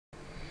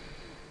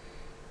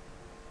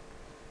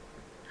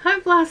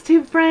Floss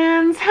Tube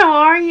friends, how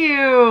are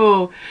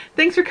you?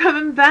 Thanks for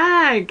coming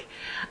back.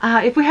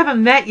 If we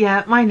haven't met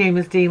yet, my name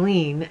is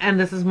Daleen, and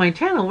this is my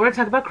channel where I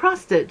talk about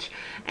cross stitch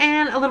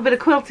and a little bit of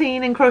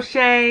quilting and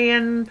crochet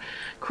and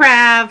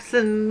crafts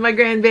and my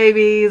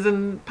grandbabies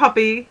and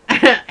puppy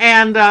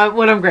and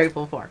what I'm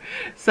grateful for.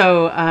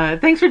 So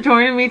thanks for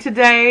joining me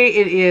today.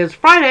 It is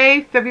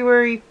Friday,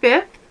 February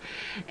 5th,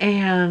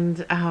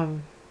 and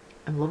I'm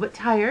a little bit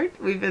tired.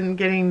 We've been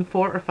getting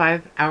 4 or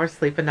 5 hours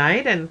sleep a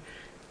night, and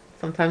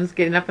sometimes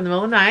getting up in the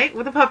middle of the night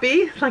with a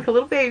puppy, like a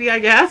little baby, I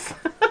guess.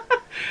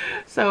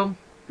 So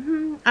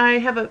I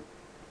have a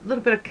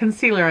little bit of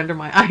concealer under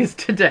my eyes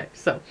today.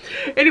 So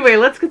anyway,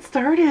 let's get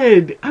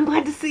started. I'm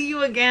glad to see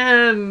you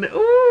again.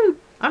 Ooh,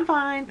 I'm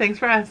fine. Thanks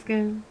for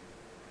asking.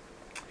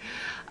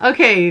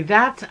 Okay,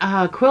 that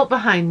quilt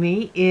behind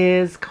me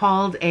is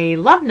called a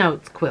Love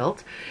Notes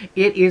quilt.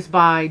 It is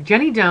by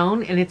Jenny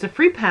Doan, and it's a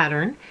free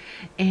pattern.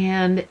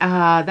 And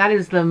that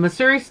is the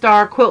Missouri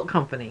Star Quilt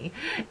Company.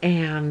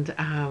 And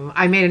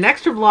I made an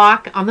extra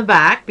block on the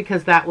back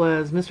because that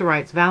was Mr.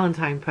 Wright's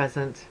Valentine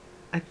present,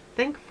 I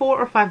think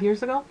 4 or 5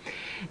 years ago.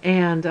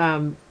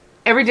 And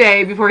every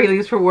day before he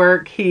leaves for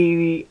work,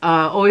 he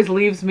always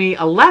leaves me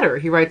a letter.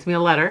 He writes me a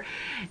letter.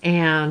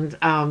 And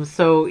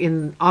so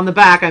on the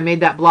back, I made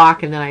that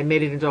block, and then I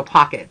made it into a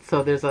pocket.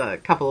 So there's a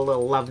couple of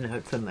little love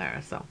notes in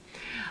there. So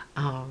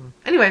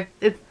anyway,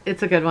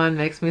 it's a good one.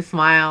 Makes me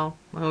smile.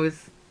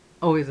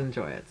 Always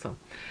enjoy it. So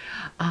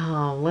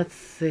let's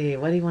see.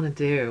 What do you want to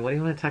do? What do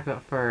you want to talk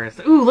about first?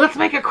 Ooh, let's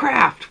make a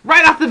craft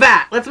right off the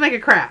bat. Let's make a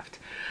craft.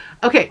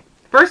 Okay,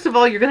 first of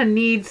all, you're going to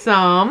need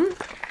some.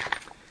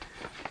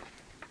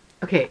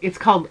 Okay, it's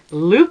called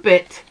Loop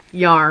It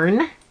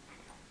yarn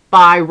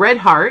by Red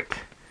Heart.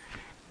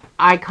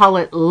 I call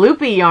it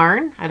loopy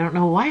yarn. I don't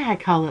know why I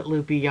call it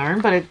loopy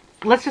yarn, but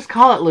let's just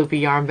call it loopy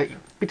yarn. But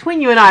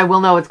between you and I, we'll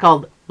know it's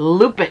called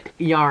Loop It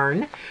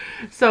yarn.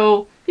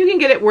 So you can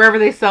get it wherever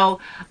they sell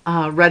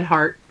Red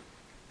Heart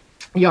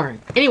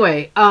yarn.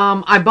 Anyway,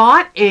 I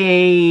bought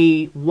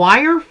a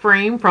wire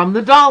frame from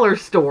the dollar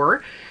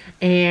store,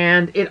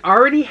 and it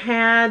already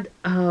had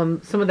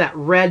some of that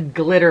red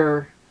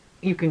glitter.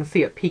 You can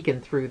see it peeking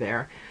through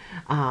there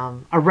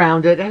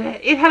around it. And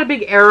it had a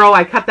big arrow.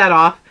 I cut that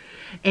off.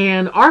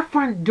 And our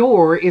front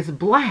door is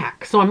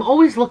black, so I'm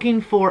always looking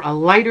for a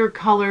lighter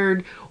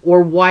colored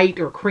or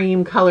white or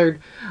cream colored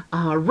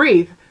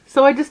wreath.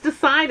 So I just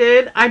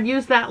decided I'd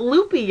use that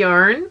loopy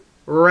yarn,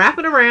 wrap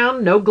it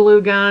around, no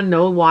glue gun,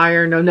 no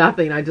wire, no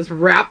nothing. I just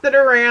wrapped it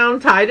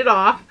around, tied it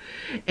off,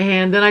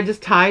 and then I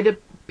just tied a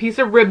piece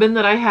of ribbon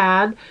that I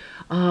had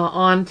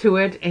onto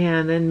it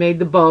and then made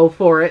the bow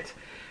for it.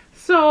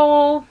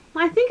 So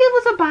I think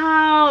it was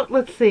about,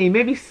 let's see,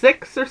 maybe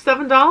 $6 or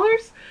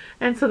 $7.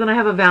 And so then I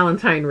have a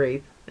Valentine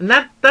wreath. And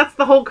that's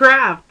the whole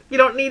craft. You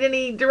don't need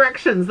any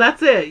directions.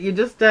 That's it. You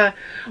just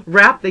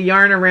wrap the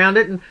yarn around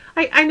it. And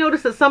I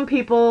noticed that some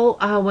people,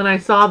 when I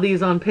saw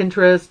these on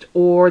Pinterest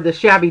or the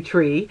Shabby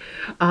Tree,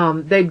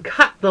 they'd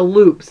cut the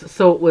loops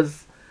so it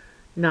was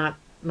not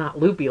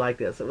loopy like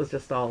this. It was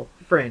just all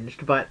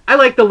fringed. But I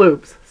like the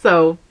loops.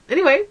 So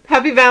anyway,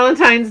 happy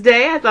Valentine's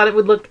Day. I thought it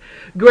would look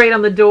great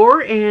on the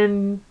door.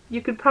 And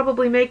you could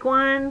probably make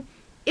one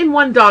in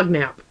one dog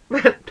nap.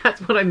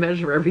 That's what I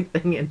measure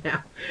everything in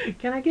now.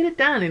 Can I get it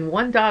done in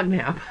one dog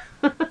nap?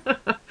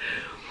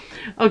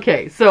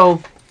 Okay,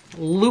 so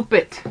Loop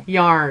It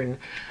yarn.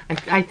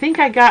 I think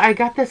I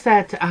got this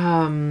at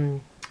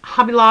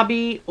Hobby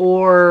Lobby,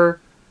 or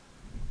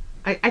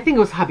I think it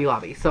was Hobby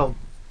Lobby. So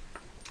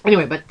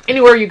anyway, but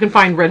anywhere you can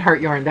find Red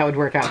Heart yarn, that would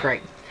work out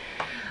great.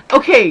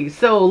 Okay,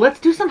 so let's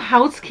do some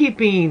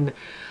housekeeping.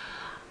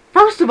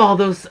 First of all,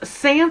 those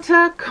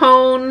Santa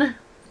cone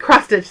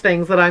cross stitch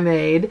things that I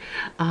made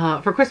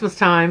for Christmas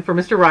time for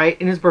Mr. Wright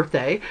in his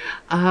birthday.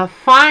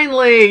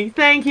 Finally,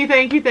 thank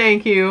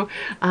you.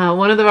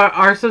 One of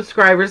our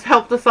subscribers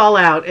helped us all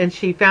out, and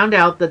she found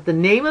out that the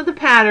name of the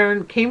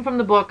pattern came from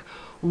the book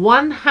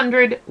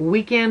 100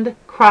 Weekend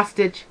Cross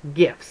Stitch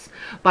Gifts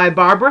by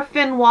Barbara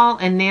Finwall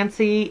and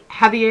Nancy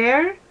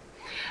Javier.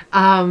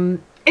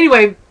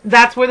 Anyway,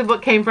 that's where the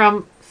book came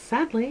from.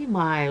 Sadly,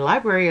 my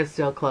library is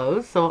still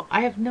closed, so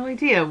I have no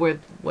idea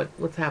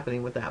what's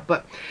happening with that.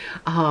 But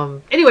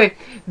anyway,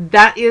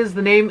 that is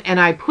the name, and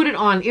I put it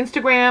on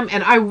Instagram,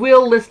 and I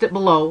will list it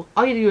below.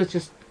 All you do is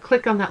just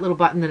click on that little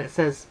button, and it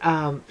says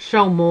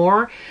show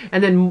more,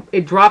 and then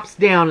it drops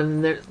down,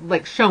 and there's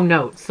like show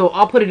notes. So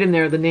I'll put it in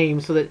there, the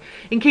name, so that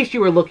in case you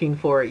were looking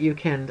for it, you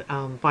can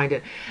find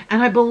it.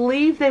 And I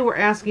believe they were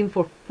asking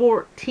for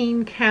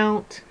 14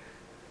 count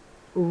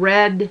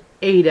red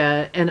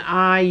Aida, and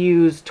I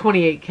use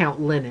 28 count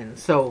linen,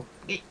 so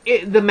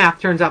the math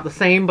turns out the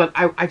same, but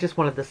I just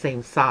wanted the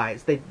same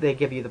size. They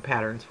give you the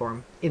patterns for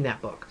them in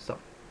that book. So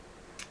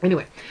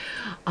anyway,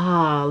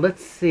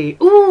 let's see.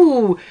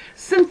 Ooh,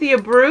 Cynthia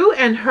Brew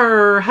and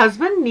her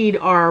husband need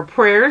our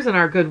prayers and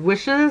our good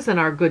wishes and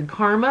our good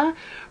karma.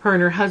 Her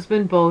and her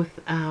husband both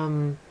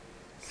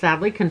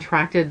sadly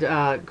contracted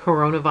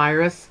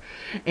coronavirus,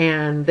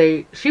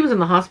 and she was in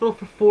the hospital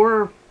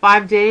for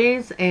 5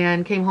 days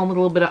and came home with a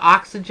little bit of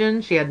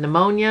oxygen. She had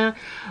pneumonia,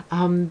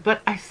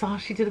 but I saw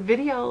she did a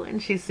video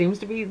and she seems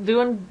to be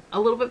doing a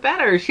little bit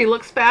better. She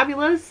looks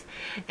fabulous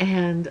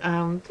and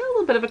a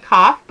little bit of a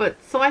cough, but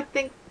so I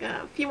think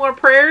a few more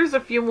prayers, a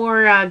few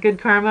more good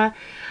karma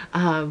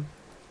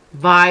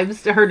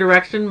vibes to her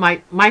direction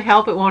might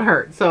help. It won't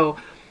hurt. So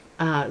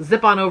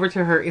zip on over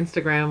to her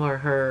Instagram or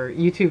her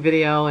YouTube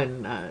video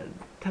and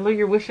tell her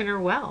you're wishing her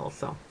well.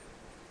 So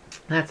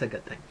that's a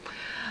good thing.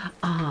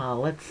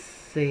 Let's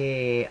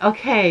see.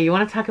 Okay, you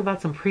want to talk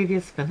about some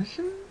previous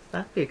finishes?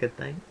 That'd be a good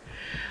thing.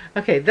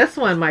 Okay, this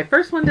one, my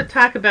first one to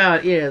talk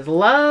about is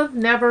Love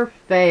Never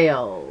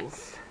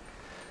Fails.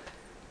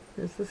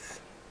 This is...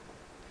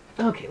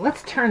 Okay,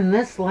 let's turn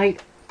this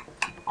light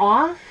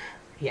off.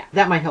 Yeah,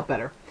 that might help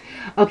better.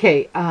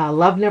 Okay,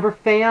 Love Never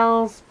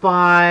Fails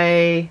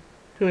by...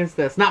 Who is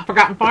this? Not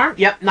Forgotten Farm?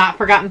 Yep, Not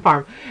Forgotten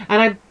Farm. And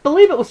I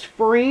believe it was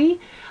free.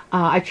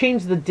 I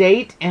changed the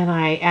date and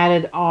I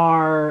added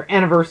our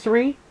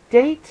anniversary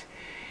date.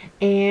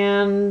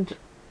 And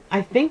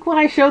I think when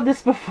I showed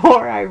this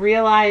before, I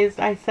realized,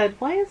 I said,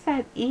 why is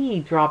that E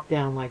dropped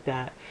down like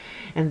that?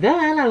 And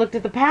then I looked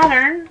at the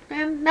pattern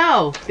and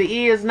no, the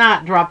E is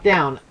not dropped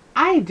down.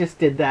 I just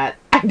did that.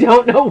 I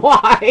don't know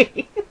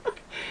why.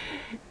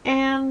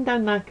 And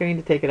I'm not going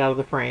to take it out of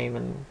the frame.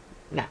 And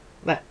no,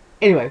 but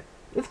anyway.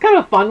 It's kind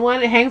of a fun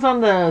one. It hangs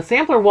on the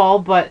sampler wall,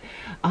 but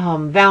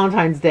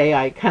Valentine's Day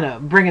I kind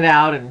of bring it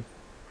out and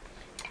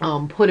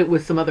put it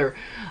with some other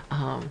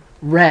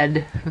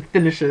red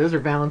finishes or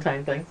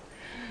Valentine things.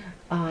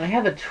 I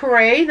have a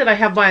tray that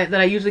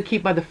I usually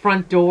keep by the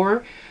front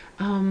door.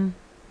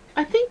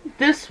 I think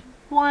this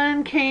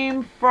one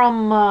came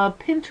from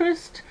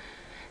Pinterest,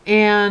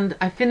 and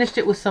I finished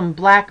it with some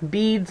black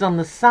beads on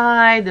the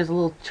side. There's a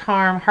little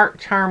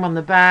heart charm on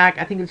the back.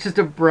 I think it's just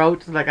a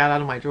brooch that I got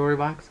out of my jewelry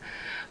box.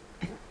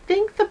 I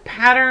think the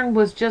pattern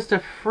was just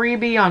a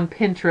freebie on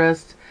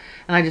Pinterest,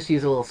 and I just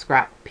used a little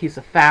scrap piece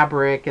of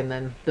fabric, and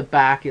then the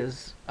back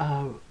is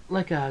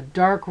like a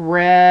dark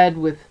red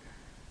with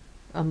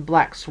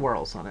black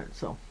swirls on it.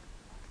 So,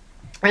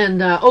 and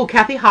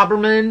Kathy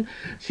Haberman,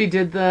 she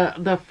did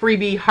the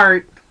freebie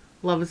heart,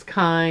 Love is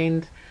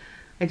Kind.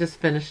 I just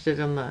finished it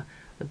on the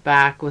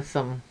back with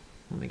some,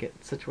 let me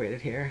get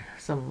situated here,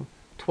 some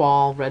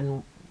toile,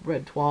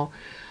 red toile.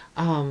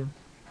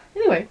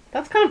 Anyway,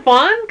 that's kind of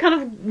fun,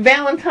 kind of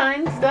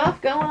Valentine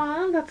stuff going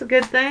on. That's a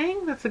good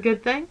thing. That's a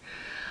good thing.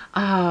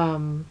 Let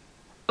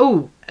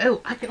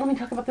me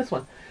talk about this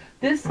one.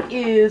 This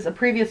is a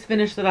previous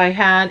finish that I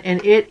had,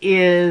 and it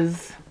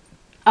is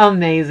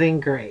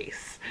Amazing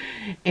Grace.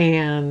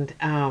 And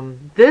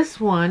this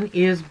one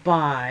is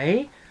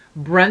by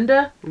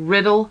Brenda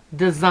Riddle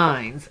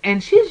Designs.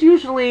 And she's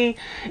usually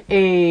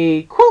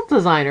a quilt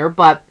designer,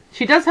 but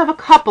she does have a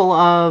couple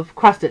of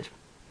cross-stitch.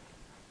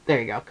 There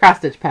you go,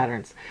 cross-stitch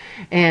patterns.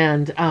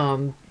 And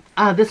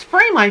this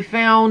frame I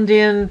found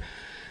in,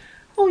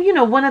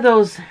 one of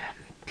those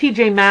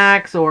TJ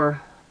Maxx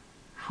or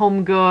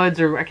Home Goods,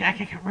 or I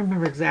can't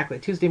remember exactly,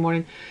 Tuesday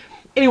morning.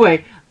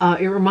 Anyway,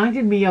 it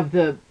reminded me of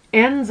the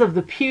ends of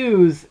the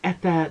pews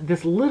at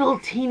this little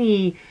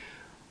teeny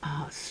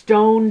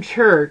stone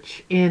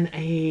church in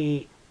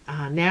a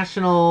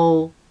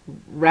national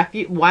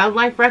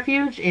wildlife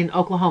refuge in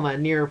Oklahoma,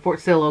 near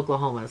Fort Sill,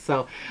 Oklahoma.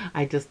 So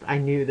I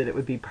knew that it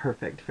would be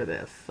perfect for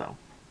this. So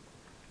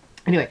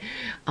anyway,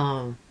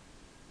 I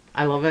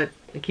love it.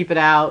 I keep it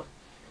out.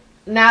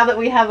 Now that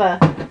we have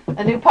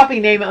a new puppy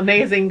named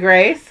Amazing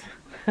Grace,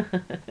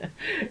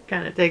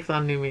 kind of takes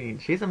on new meaning.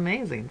 She's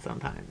amazing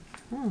sometimes.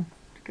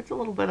 Gets a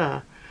little bit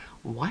of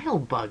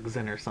wild bugs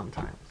in her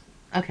sometimes.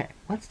 Okay,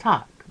 let's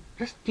talk.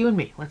 Just you and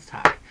me. Let's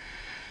talk.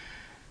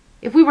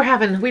 If we were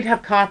we'd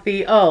have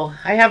coffee. Oh,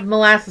 I have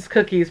molasses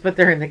cookies, but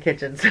they're in the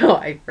kitchen, so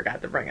I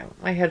forgot to bring them.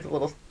 My head's a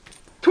little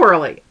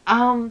twirly.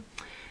 I'm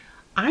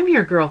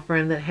your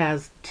girlfriend that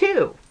has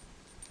two.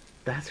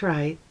 That's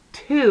right,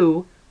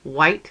 2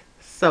 white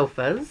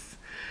sofas,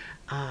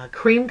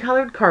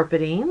 cream-colored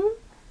carpeting,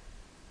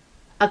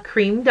 a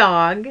cream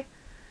dog.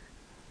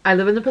 I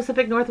live in the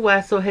Pacific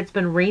Northwest, so it's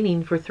been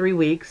raining for 3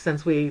 weeks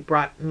since we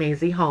brought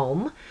Maisie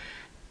home.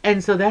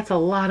 And so that's a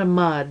lot of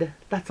mud.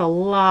 That's a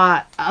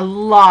lot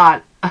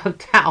of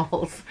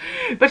towels.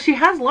 But she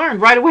has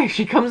learned right away.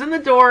 She comes in the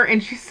door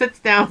and she sits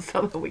down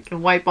so that we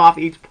can wipe off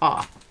each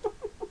paw.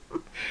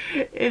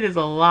 It is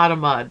a lot of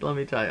mud, let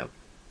me tell you.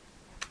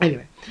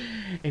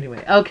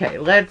 Anyway, okay,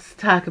 let's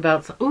talk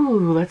about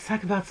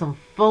some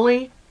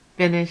fully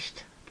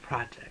finished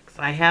projects.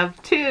 I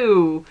have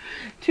two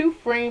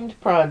framed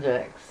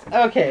projects.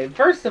 Okay,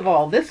 first of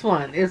all, this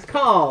one is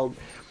called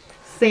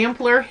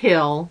Sampler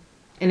Hill,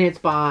 and it's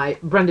by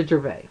Brenda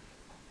Gervais.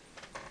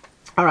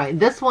 All right,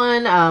 this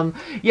one,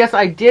 yes,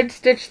 I did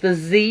stitch the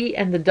Z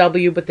and the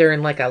W, but they're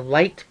in like a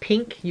light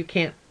pink. You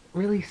can't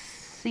really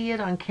see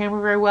it on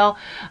camera very well.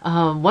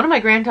 One of my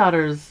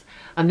granddaughter's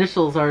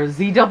initials are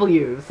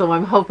ZW, so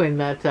I'm hoping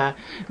that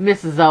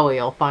Miss Zoe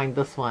will find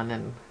this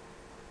one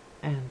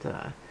and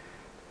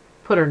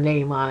put her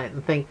name on it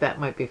and think that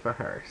might be for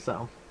her.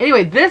 So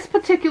anyway, this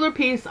particular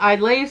piece I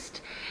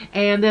laced,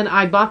 and then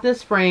I bought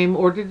this frame,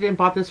 ordered and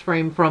bought this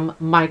frame from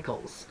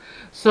Michael's.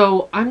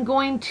 So I'm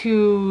going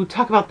to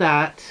talk about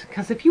that,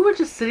 because if you were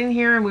just sitting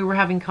here and we were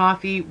having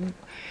coffee,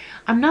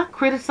 I'm not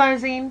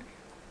criticizing,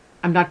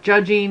 I'm not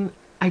judging,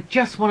 I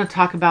just want to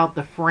talk about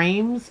the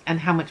frames and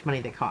how much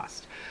money they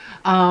cost.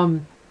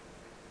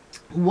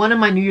 One of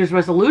my New Year's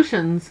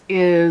resolutions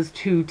is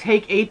to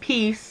take a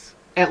piece,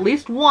 at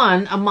least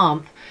one a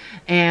month,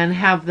 and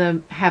have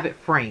it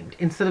framed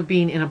instead of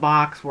being in a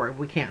box where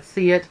we can't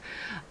see it.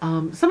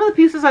 Some of the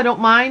pieces I don't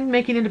mind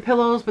making into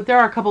pillows, but there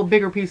are a couple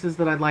bigger pieces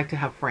that I'd like to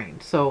have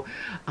framed. So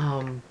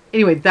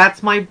anyway,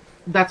 that's my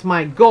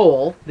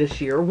goal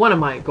this year, one of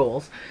my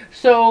goals.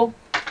 So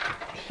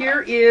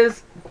here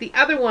is the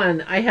other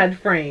one I had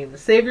framed,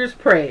 Savior's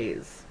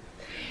Praise.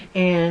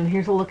 And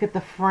here's a look at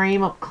the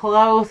frame up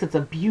close. It's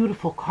a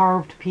beautiful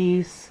carved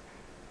piece.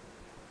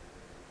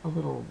 A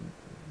little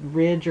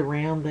ridge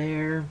around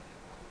there.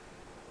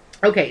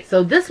 Okay,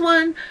 so this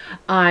one,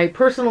 I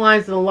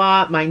personalized it a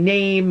lot. My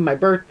name, my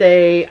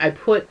birthday. I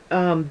put,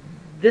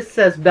 this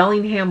says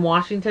Bellingham,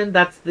 Washington.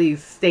 That's the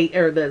state,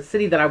 or the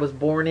city that I was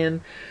born in.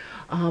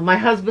 My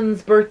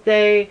husband's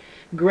birthday,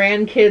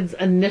 grandkids'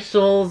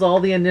 initials,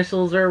 all the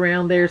initials are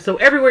around there. So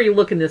everywhere you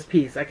look in this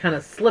piece, I kind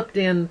of slipped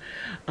in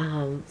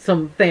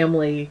some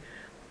family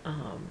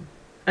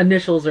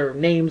initials or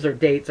names or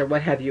dates or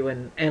what have you,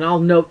 and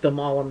I'll note them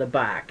all on the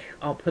back.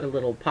 I'll put a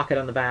little pocket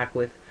on the back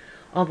with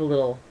all the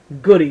little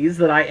goodies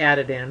that I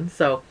added in.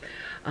 So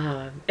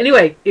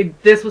anyway,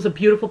 this was a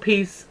beautiful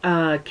piece.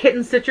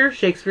 Kitten Stitcher,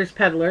 Shakespeare's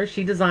Peddler,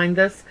 she designed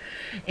this,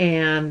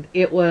 and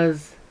it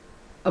was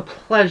a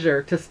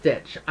pleasure to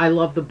stitch. I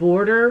love the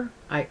border.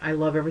 I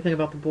love everything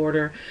about the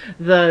border.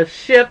 The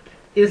ship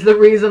is the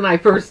reason I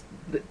first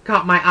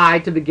caught my eye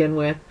to begin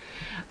with.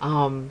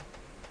 Can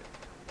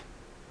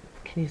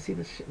you see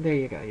the ship? There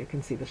you go. You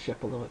can see the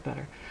ship a little bit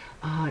better.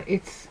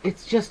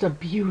 It's just a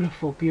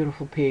beautiful,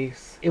 beautiful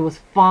piece. It was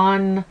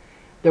fun.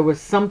 There was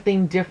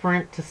something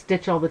different to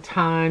stitch all the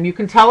time. You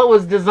can tell it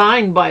was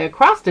designed by a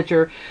cross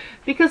stitcher,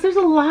 because there's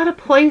a lot of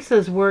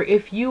places where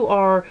if you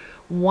are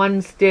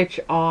one stitch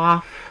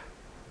off,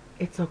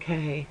 it's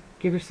okay.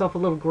 Give yourself a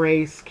little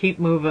grace. Keep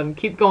moving.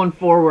 Keep going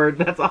forward.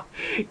 That's all.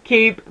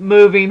 Keep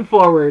moving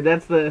forward.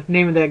 That's the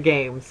name of that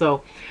game.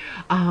 So,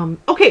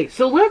 okay,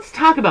 so let's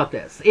talk about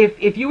this.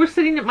 If you were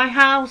sitting at my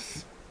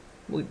house,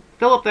 we'd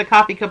fill up the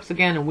coffee cups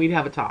again and we'd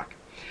have a talk.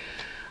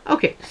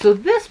 Okay, so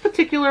this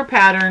particular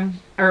pattern,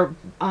 or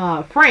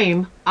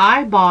frame,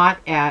 I bought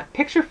at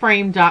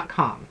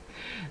pictureframe.com.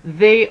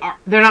 They're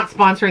not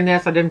sponsoring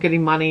this. I didn't get any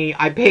money.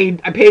 I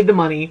paid the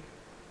money.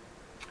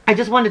 I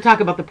just wanted to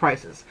talk about the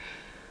prices.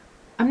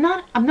 I'm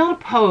not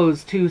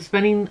opposed to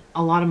spending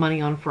a lot of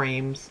money on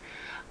frames.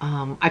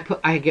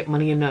 I get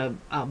money in a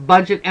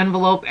budget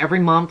envelope every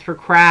month for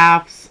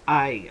crafts.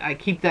 I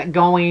keep that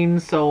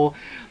going. So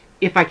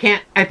if I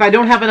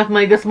don't have enough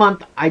money this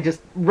month, I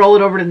just roll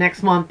it over to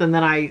next month, and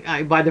then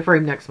I buy the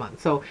frame next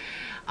month. So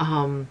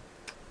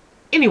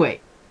anyway,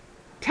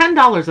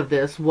 $10 of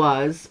this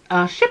was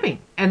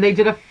shipping, and they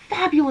did a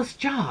fabulous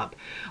job.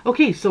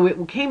 Okay, so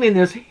it came in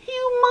this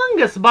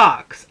humongous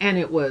box, and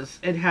it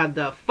had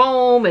the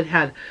foam, it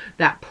had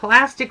that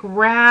plastic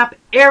wrap.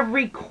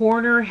 Every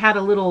corner had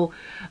a little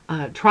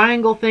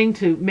triangle thing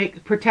to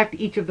protect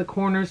each of the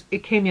corners.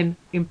 It came in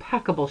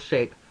impeccable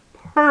shape.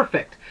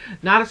 Perfect.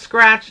 Not a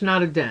scratch,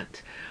 not a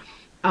dent.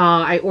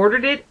 I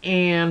ordered it,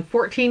 and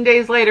 14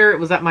 days later, it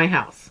was at my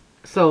house.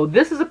 So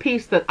this is a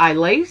piece that I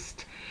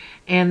laced,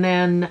 and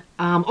then,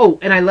 oh,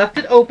 and I left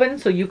it open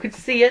so you could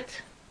see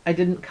it. I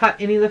didn't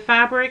cut any of the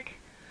fabric.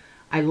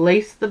 I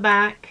laced the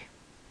back.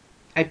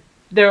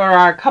 There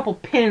are a couple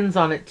pins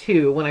on it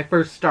too. When I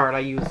first start, I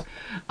use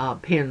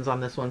pins on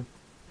this one.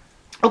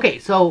 Okay,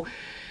 so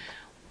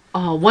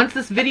once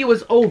this video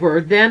is over,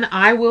 then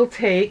I will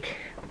take,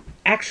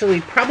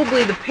 actually,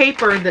 probably the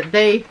paper that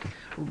they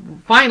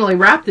finally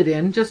wrapped it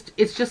in.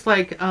 It's just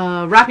like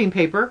wrapping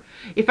paper.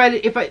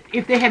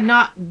 If they had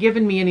not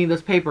given me any of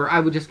this paper, I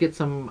would just get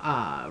some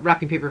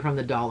wrapping paper from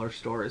the dollar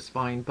store. Is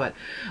fine. But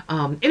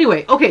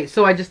anyway, okay.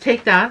 So I just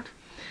take that,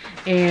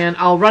 and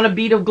I'll run a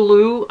bead of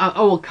glue.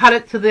 I'll cut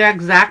it to the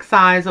exact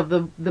size of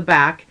the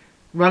back.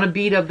 Run a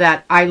bead of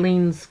that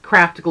Eileen's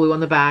craft glue on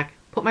the back.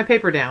 Put my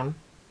paper down,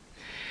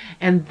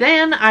 and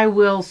then I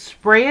will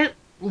spray it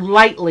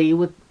lightly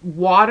with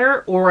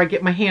water, or I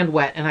get my hand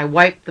wet and I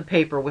wipe the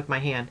paper with my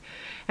hand.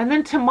 And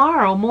then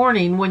tomorrow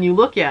morning, when you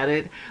look at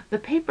it, the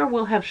paper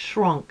will have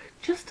shrunk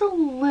just a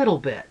little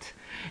bit,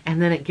 and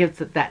then it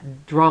gives it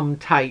that drum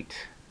tight,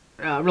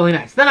 really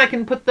nice. Then I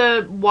can put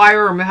the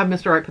wire, or have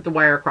Mr. Wright put the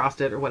wire across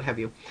it, or what have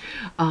you.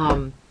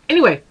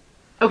 Anyway,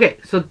 okay,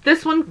 so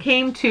this one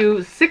came to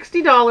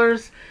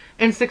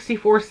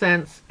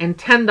 $60.64, and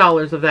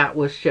 $10 of that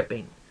was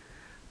shipping.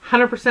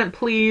 100%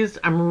 pleased.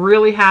 I'm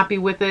really happy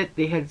with it.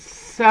 They had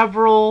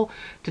several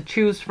to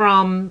choose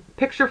from.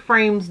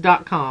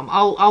 Pictureframes.com.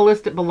 I'll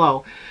list it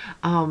below.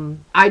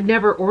 I'd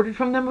never ordered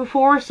from them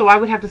before, so I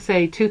would have to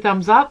say 2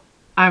 thumbs up.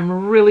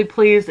 I'm really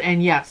pleased,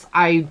 and yes,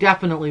 I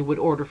definitely would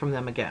order from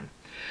them again.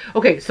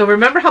 Okay, so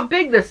remember how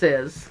big this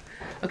is.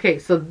 Okay,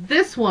 so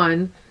this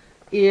one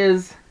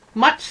is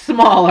much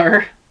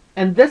smaller,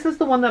 and this is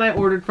the one that I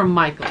ordered from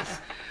Michael's.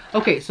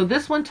 Okay, so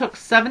this one took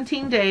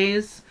 17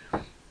 days.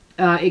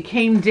 It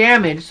came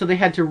damaged, so they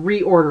had to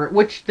reorder it,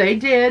 which they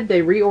did.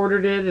 They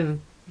reordered it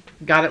and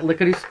got it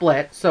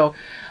lickety-split. So,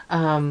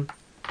 and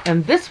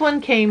this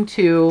one came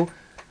to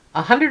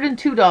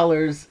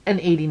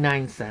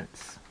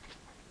 $102.89.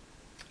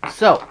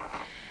 So,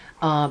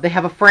 they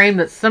have a frame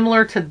that's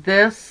similar to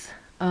this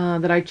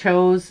that I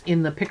chose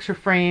in the picture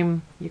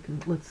frame. You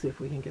can, let's see if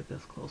we can get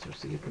this closer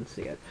so you can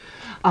see it.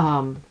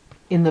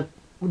 In the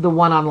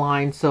one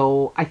online.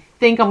 So I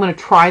think I'm going to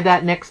try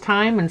that next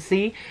time and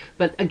see.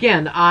 But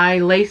again, I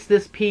laced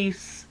this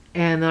piece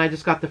and then I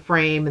just got the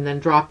frame and then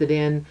dropped it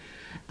in,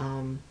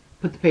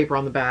 put the paper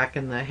on the back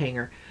and the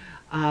hanger.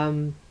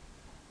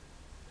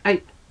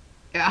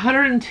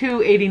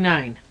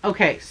 $102.89.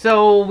 Okay,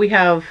 so we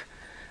have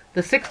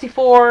the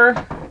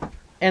 64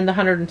 and the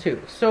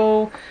 102.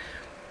 So,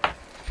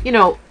 you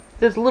know,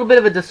 there's a little bit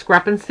of a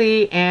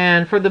discrepancy,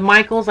 and for the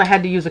Michaels I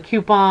had to use a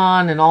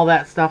coupon and all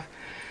that stuff.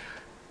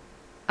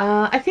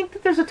 I think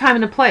that there's a time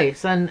and a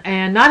place, and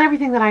not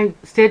everything that I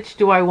stitch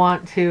do I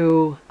want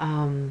to,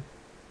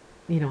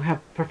 you know,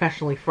 have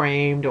professionally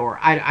framed, or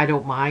I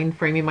don't mind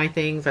framing my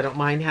things. I don't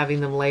mind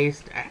having them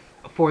laced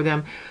for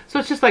them. So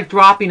it's just like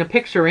dropping a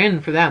picture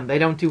in for them. They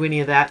don't do any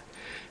of that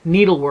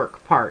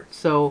needlework part.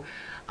 So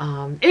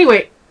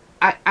anyway,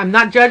 I'm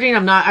not judging.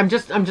 I'm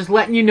just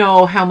letting you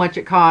know how much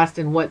it cost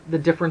and what the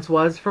difference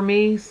was for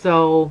me.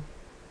 So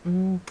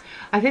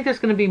I think there's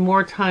going to be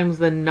more times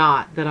than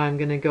not that I'm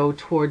going to go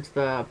towards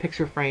the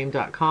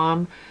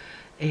pictureframe.com,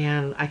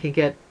 and I can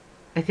get,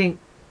 I think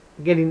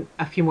getting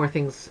a few more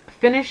things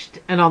finished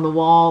and on the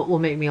wall will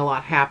make me a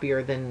lot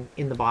happier than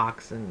in the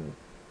box. And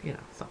you know,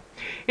 so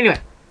anyway,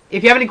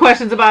 if you have any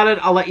questions about it,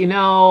 I'll let you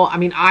know. I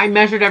mean, I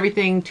measured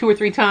everything 2 or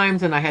 3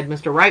 times and I had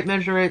Mr. Wright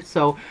measure it,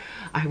 so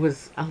I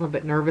was a little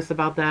bit nervous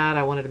about that.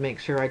 I wanted to make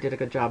sure I did a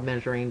good job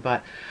measuring,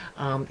 but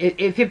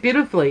it fit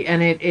beautifully,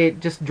 and it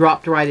just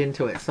dropped right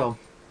into it. So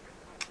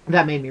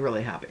that made me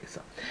really happy.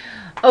 So,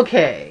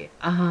 okay.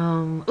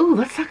 Ooh,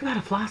 let's talk about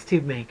a floss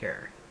tube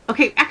maker.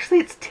 Okay, actually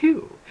it's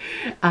 2.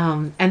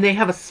 And they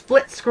have a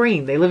split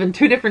screen. They live in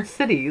 2 different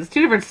cities, 2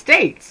 different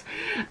states.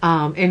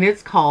 And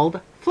it's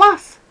called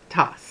Floss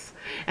Toss.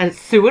 And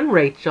it's Sue and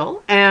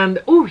Rachel,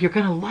 and oh, you're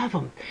going to love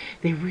them.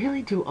 They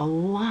really do a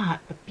lot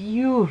of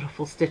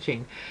beautiful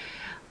stitching.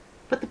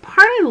 But the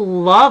part I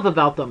love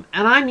about them,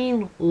 and I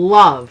mean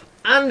love,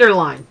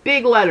 underline,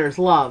 big letters,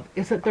 love,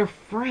 is that they're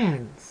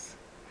friends.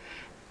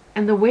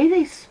 And the way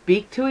they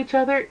speak to each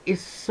other is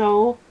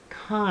so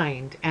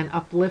kind and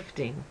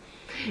uplifting.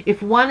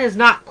 If one is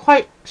not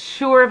quite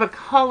sure of a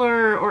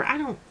color, or I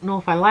don't know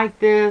if I like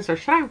this, or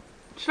should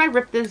I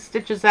rip these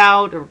stitches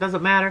out, or does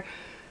it matter?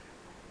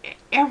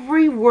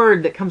 Every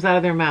word that comes out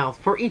of their mouth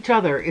for each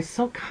other is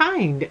so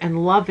kind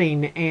and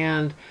loving,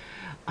 and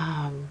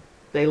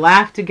they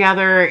laugh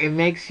together. It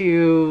makes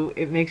you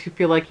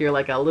feel like you're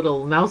like a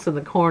little mouse in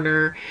the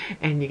corner,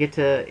 and you get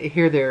to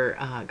hear their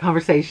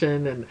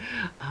conversation. And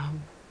I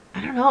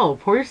don't know,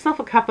 pour yourself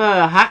a cup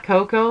of hot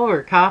cocoa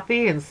or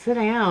coffee and sit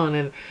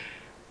down,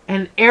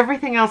 and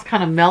everything else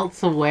kind of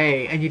melts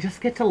away, and you just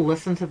get to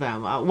listen to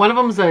them. One of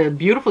them's a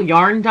beautiful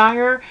yarn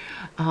dyer.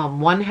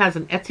 One has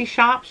an Etsy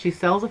shop. She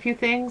sells a few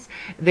things.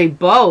 They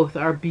both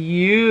are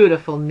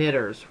beautiful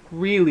knitters.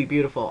 Really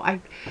beautiful.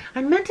 I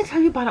meant to tell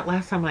you about it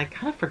last time, and I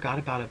kind of forgot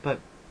about it, but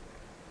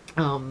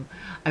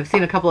I've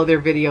seen a couple of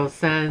their videos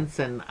since,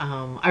 and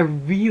I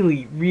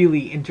really,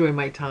 really enjoy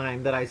my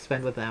time that I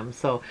spend with them.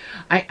 So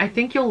I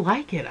think you'll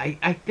like it.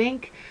 I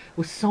think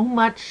with so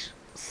much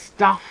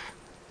stuff,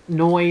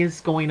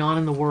 noise going on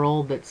in the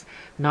world that's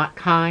not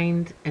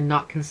kind and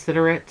not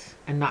considerate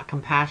and not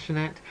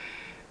compassionate,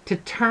 to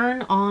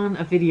turn on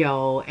a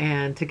video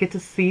and to get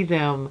to see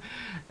them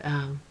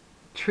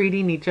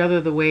treating each other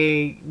the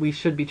way we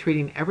should be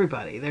treating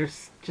everybody. They're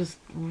just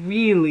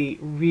really,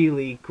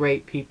 really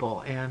great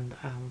people, and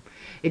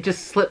it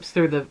just slips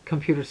through the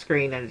computer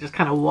screen and it just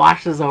kind of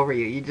washes over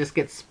you. You just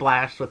get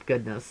splashed with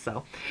goodness.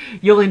 So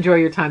you'll enjoy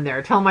your time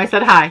there. Tell them I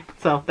said hi,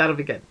 so that'll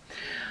be good.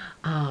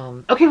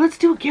 Okay, let's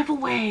do a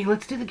giveaway.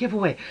 Let's do the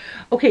giveaway.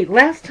 Okay,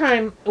 last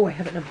time, oh, I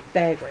have it in a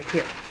bag right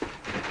here.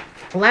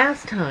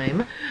 Last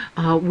time,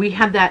 we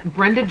had that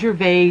Brenda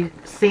Gervais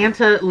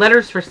Santa,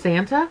 Letters for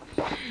Santa,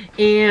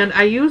 and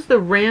I used the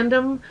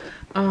random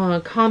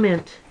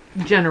comment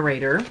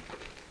generator.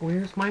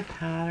 Where's my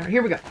pattern?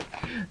 Here we go.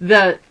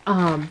 The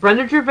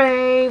Brenda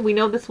Gervais, we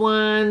know this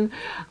one,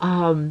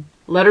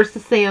 Letters to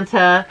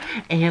Santa,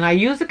 and I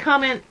used a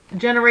comment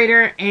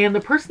generator, and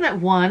the person that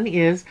won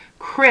is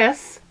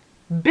Chris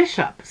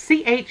Bishop,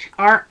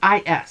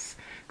 C-H-R-I-S,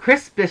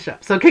 Chris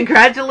Bishop. So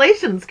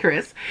congratulations,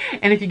 Chris.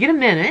 And if you get a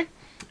minute,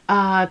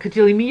 could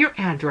you leave me your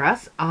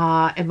address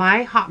and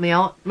my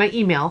Hotmail, my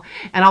email,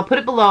 and I'll put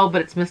it below,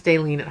 but it's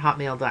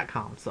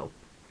missdaleen@hotmail.com. So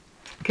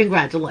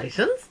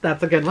Congratulations.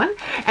 That's a good one.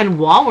 And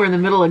while we're in the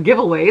middle of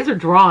giveaways or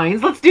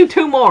drawings, let's do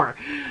 2 more.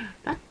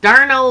 That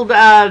darn old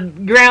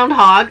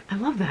groundhog. I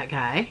love that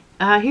guy.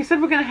 He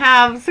said we're going to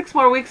have 6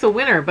 more weeks of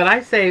winter, but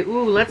I say,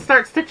 ooh, let's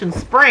start stitching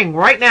spring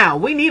right now.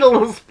 We need a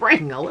little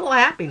spring, a little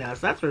happiness,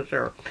 that's for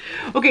sure.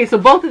 Okay, so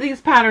both of these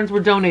patterns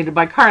were donated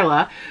by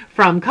Carla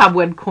from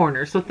Cobweb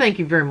Corner. So thank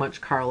you very much,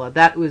 Carla.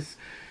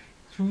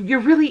 You're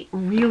really,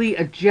 really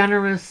a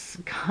generous,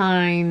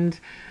 kind,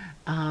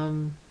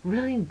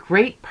 really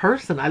great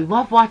person. I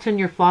love watching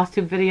your floss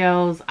tube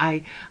videos.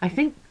 I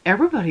think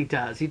everybody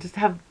does. You just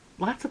have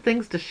lots of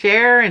things to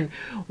share and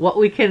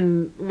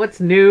what's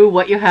new,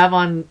 what you have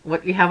on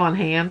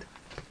hand.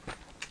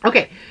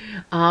 Okay,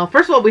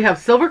 first of all, we have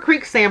Silver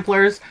Creek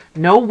samplers.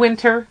 No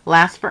winter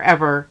lasts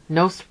forever.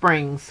 No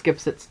spring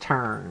skips its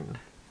turn.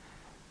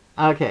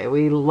 Okay,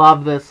 we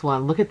love this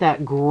one. Look at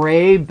that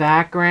gray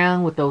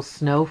background with those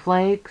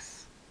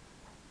snowflakes.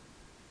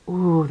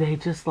 Ooh, they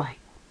just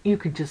you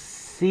could just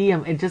see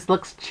them. It just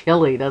looks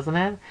chilly, doesn't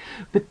it?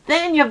 But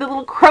then you have the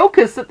little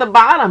crocus at the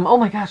bottom. Oh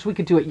my gosh, we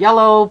could do it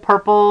yellow,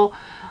 purple.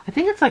 I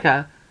think it's like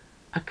a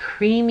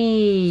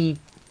creamy,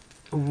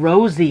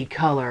 rosy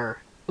color.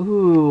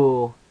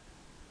 Ooh.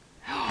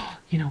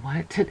 You know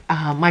what?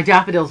 My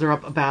daffodils are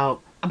up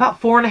about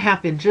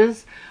 4.5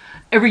 inches.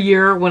 Every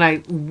year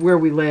where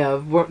we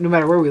live, no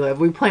matter where we live,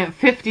 we plant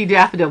 50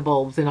 daffodil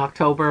bulbs in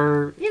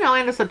October,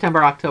 end of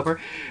September, October.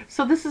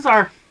 So this is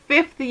our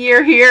 5th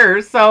year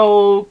here.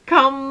 So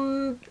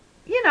come,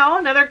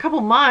 another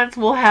couple months,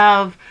 we'll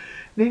have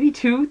maybe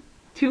 200,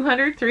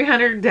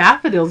 300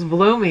 daffodils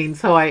blooming.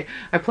 So I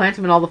plant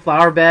them in all the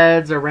flower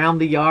beds around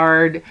the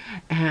yard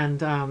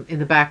and in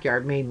the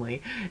backyard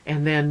mainly.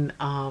 And then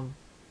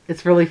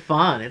it's really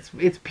fun.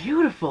 It's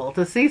beautiful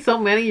to see so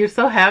many. You're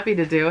so happy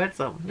to do it.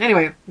 So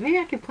anyway, maybe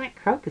I could plant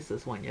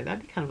crocuses one year.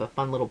 That'd be kind of a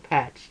fun little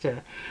patch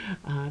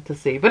to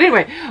see. But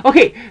anyway,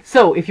 okay.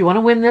 So if you want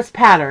to win this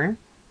pattern,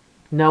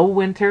 no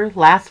winter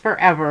lasts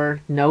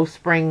forever. No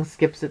spring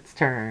skips its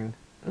turn.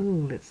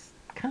 Ooh, it's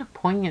kind of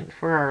poignant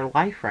for our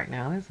life right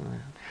now, isn't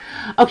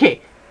it?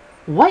 Okay,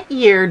 what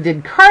year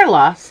did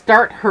Carla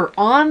start her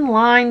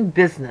online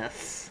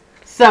business?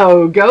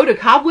 So go to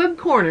Cobweb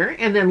Corner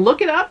and then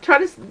look it up. Try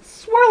to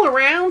swirl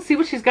around, see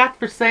what she's got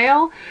for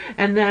sale,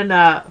 and then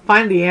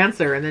find the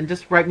answer. And then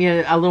just write me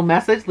a little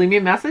message. Leave me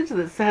a message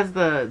that says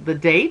the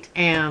date,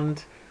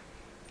 and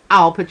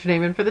I'll put your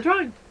name in for the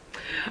drawing.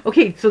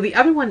 Okay, so the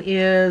other one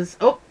is,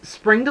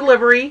 spring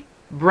delivery,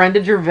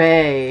 Brenda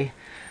Gervais.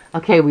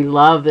 Okay, we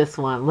love this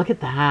one. Look at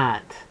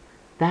that.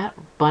 That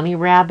bunny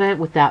rabbit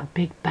with that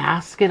big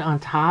basket on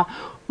top.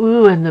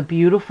 Ooh, and the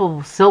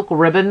beautiful silk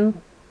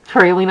ribbon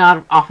trailing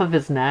off of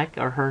his neck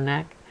or her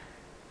neck.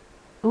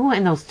 Ooh,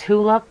 and those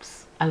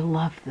tulips. I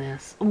love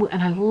this. Ooh,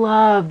 and I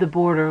love the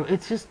border.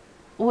 It's just,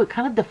 it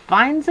kind of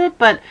defines it,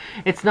 but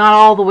it's not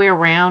all the way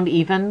around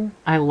even.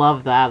 I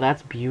love that.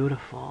 That's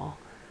beautiful.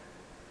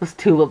 Those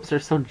tulips are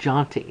so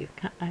jaunty.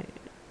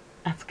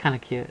 That's kind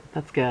of cute.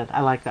 That's good.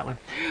 I like that one.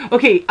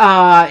 Okay,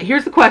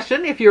 here's the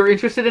question. If you're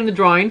interested in the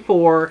drawing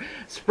for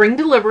Spring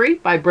Delivery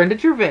by Brenda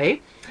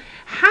Gervais,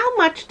 how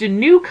much do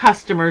new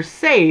customers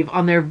save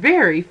on their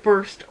very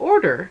first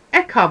order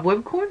at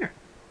Cobweb Corner?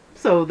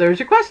 So there's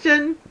your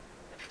question.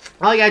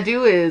 All you gotta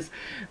do is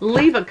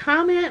leave a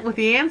comment with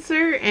the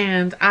answer,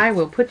 and I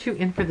will put you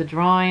in for the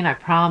drawing, I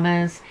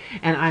promise,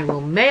 and I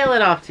will mail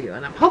it off to you.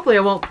 And hopefully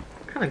I won't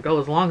kind of go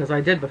as long as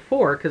I did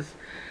before, because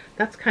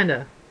that's kind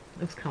of,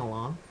 it was kind of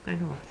long. I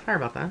know. Sorry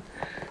about that.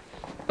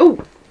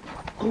 Oh,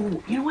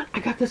 you know what? I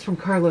got this from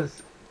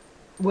Carla's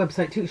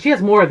website too. She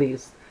has more of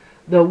these.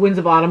 The Winds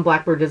of Autumn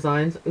Blackbird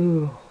designs.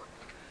 Ooh.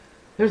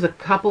 There's a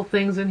couple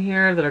things in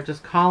here that are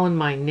just calling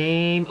my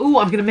name. Ooh,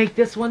 I'm going to make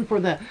this one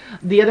for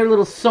the other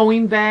little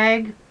sewing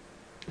bag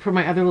for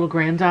my other little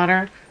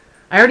granddaughter.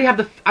 I already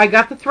have I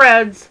got the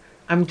threads.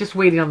 I'm just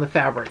waiting on the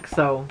fabric.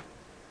 So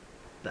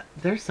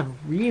there's some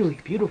really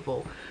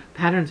beautiful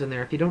patterns in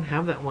there. If you don't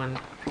have that one,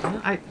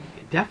 I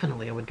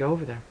would go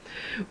over there.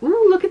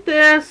 Ooh, look at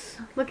this.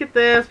 Look at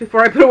this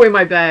before I put away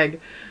my bag.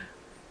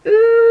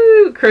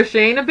 Ooh,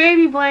 crocheting a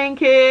baby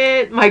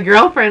blanket. My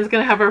girlfriend's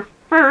going to have her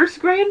first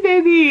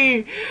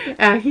grandbaby.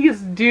 He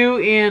is due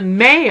in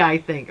May, I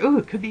think. Ooh,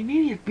 it could be,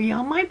 maybe it'd be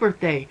on my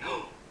birthday.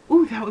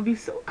 Ooh, that would be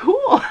so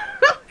cool.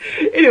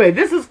 Anyway,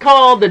 this is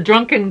called the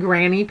Drunken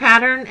Granny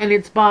pattern, and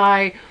it's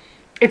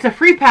a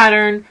free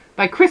pattern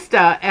by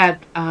Krista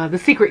at The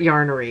Secret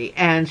Yarnery.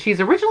 And she's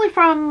originally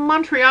from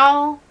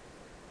Montreal,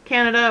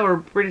 Canada, or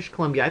British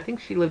Columbia. I think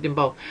she lived in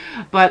both.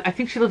 But I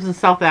think she lives in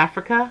South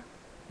Africa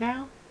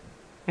now.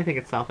 I think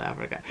it's South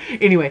Africa.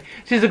 Anyway,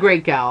 she's a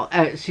great gal.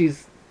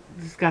 She's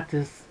got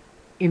this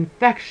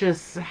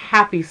infectious,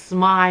 happy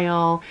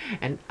smile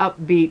and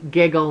upbeat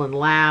giggle and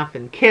laugh,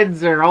 and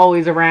kids are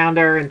always around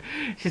her, and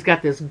she's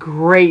got this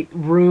great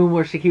room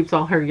where she keeps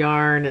all her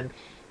yarn,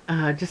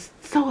 and just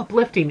so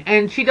uplifting.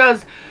 And she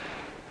does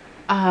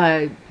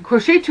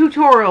crochet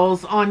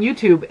tutorials on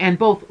YouTube, and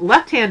both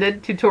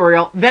left-handed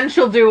tutorial, then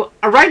she'll do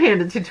a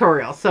right-handed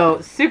tutorial. So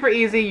super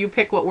easy. You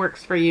pick what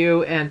works for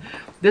you, and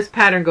this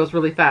pattern goes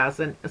really fast.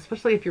 And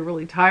especially if you're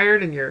really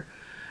tired and you're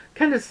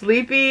kind of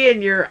sleepy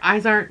and your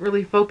eyes aren't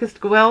really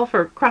focused well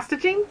for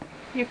cross-stitching,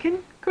 you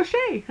can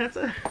crochet. That's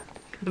a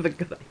good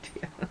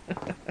idea.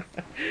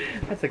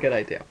 That's a good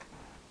idea.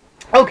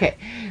 Okay,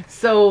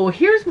 so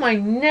here's my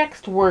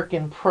next work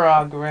in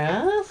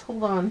progress.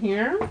 Hold on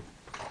here.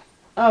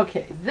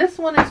 Okay, this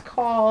one is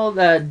called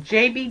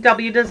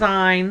JBW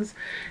Designs,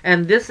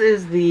 and this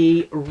is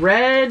the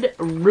Red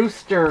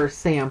Rooster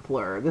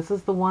Sampler. This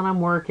is the one I'm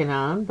working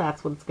on.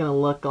 That's what it's going to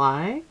look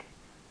like.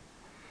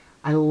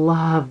 I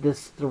love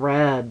this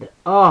thread.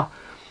 Oh,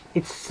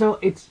 it's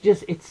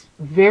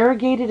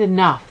variegated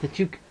enough that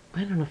I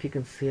don't know if you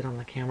can see it on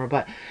the camera,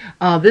 but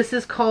this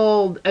is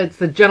called, it's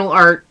the Gentle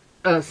Art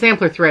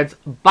Sampler Threads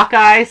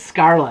Buckeye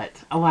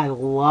Scarlet. Oh, I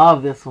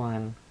love this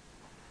one.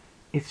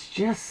 It's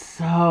just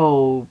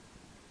so,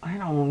 I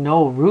don't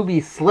know, ruby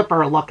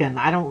slipper looking.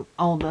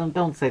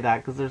 Don't say that,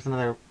 because there's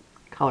another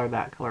color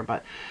that color,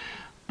 but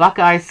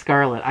Buckeye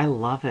Scarlet, I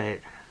love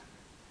it.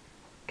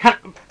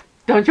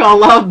 Don't you all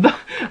love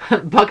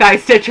Buckeye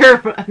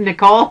Stitcher,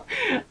 Nicole?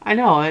 I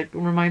know, it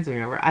reminds me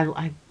of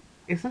her.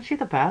 Isn't she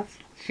the best?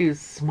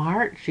 She's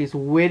smart, she's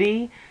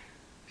witty,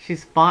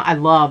 she's fun. I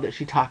love that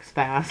she talks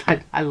fast.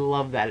 I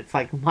love that. It's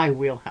like my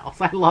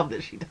wheelhouse. I love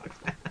that she talks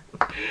fast.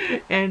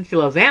 And she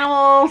loves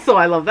animals, so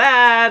I love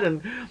that.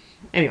 And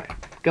anyway,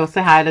 go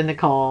say hi to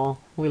Nicole.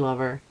 We love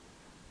her.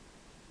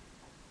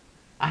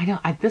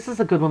 This is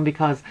a good one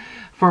because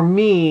for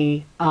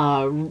me,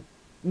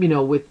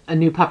 with a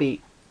new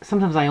puppy,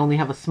 sometimes I only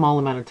have a small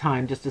amount of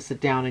time just to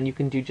sit down, and you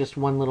can do just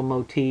one little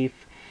motif.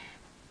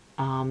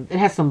 It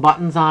has some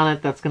buttons on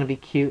it. That's going to be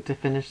cute to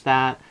finish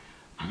that.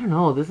 I don't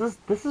know.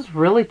 This is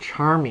really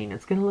charming.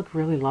 It's going to look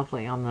really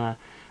lovely on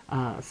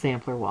the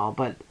sampler wall,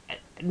 but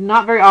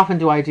not very often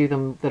do I do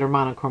them that are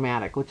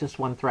monochromatic with just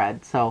one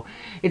thread. So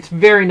it's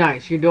very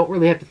nice. You don't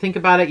really have to think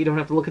about it. You don't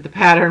have to look at the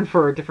pattern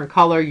for a different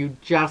color. You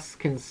just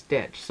can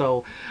stitch.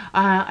 So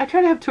I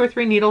try to have 2 or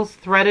 3 needles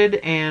threaded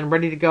and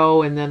ready to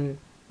go, and then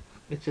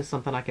it's just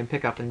something I can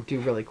pick up and do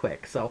really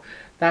quick. So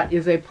that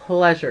is a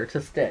pleasure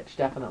to stitch.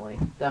 Definitely.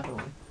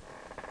 Definitely.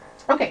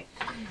 Okay.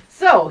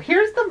 So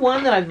here's the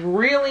one that I've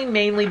really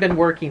mainly been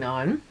working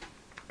on,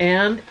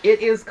 and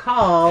it is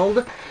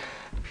called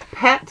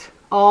Pet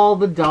All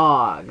the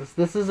Dogs.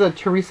 This is a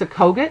Teresa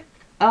Kogut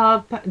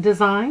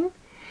design,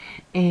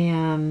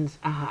 and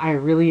I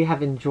really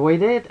have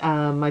enjoyed it.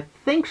 I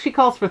think she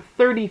calls for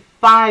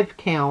 35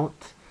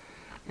 count,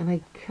 and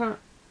I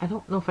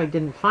don't know if I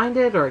didn't find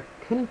it or I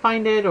couldn't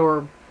find it,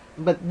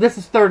 but this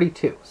is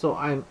 32, so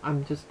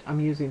I'm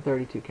using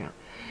 32 count.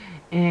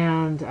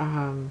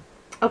 And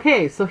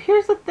okay, so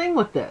here's the thing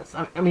with this.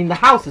 I mean, the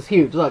house is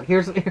huge. Look,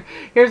 here's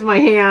my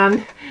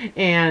hand,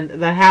 and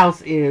the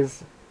house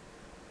is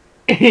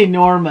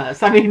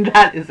enormous. I mean,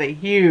 that is a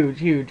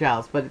huge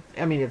house, but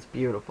it's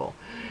beautiful.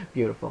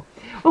 Beautiful.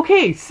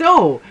 Okay,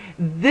 so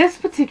this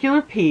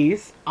particular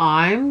piece,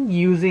 I'm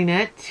using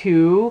it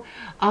to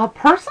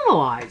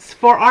personalize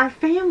for our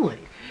family.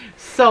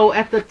 So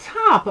at the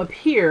top up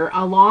here,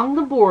 along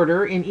the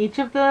border, in each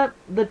of the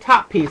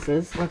top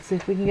pieces, let's see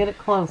if we can get it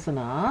close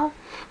enough.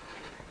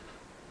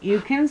 You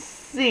can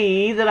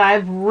see that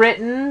I've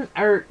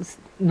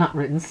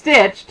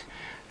stitched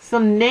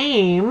some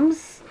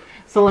names.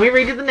 So let me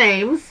read you the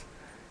names.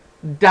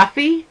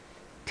 Duffy,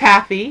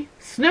 Taffy,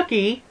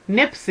 Snooky,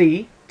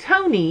 Nipsey,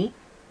 Tony,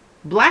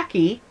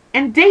 Blackie,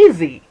 and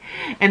Daisy.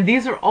 And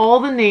these are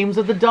all the names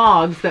of the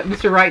dogs that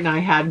Mr. Wright and I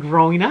had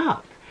growing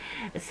up.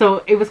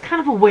 So it was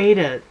kind of a way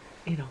to,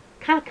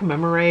 kind of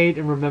commemorate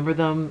and remember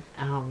them,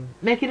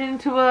 make it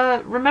into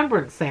a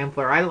remembrance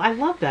sampler. I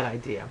love that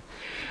idea.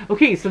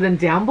 Okay, so then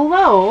down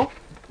below,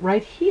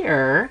 right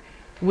here,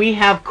 we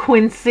have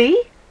Quincy,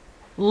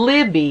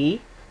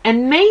 Libby,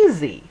 and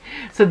Maisie.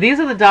 So these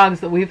are the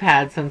dogs that we've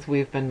had since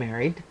we've been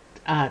married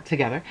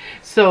together.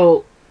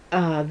 So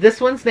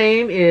this one's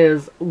name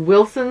is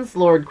Wilson's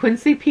Lord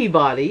Quincy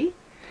Peabody.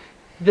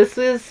 This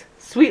is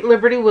Sweet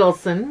Liberty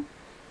Wilson.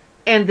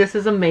 And this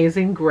is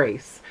Amazing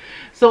Grace.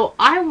 So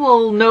I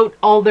will note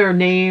all their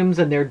names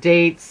and their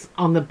dates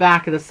on the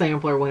back of the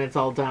sampler when it's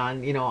all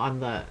done, on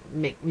the,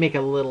 make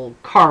a little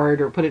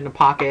card or put it in a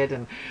pocket,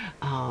 and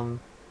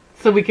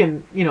so we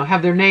can,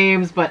 have their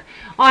names. But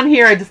on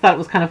here, I just thought it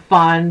was kind of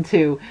fun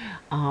to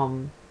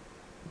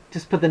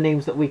just put the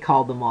names that we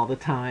called them all the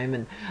time.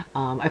 And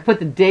I put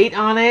the date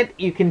on it.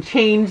 You can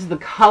change the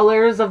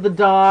colors of the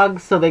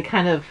dogs so they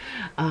kind of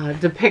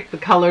depict the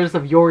colors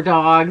of your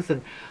dogs.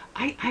 And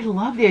I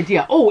love the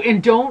idea. Oh,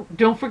 and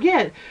don't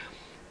forget,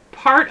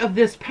 part of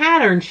this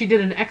pattern, she did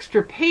an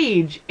extra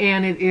page,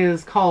 and it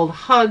is called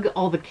Hug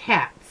All the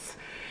Cats.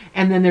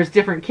 And then there's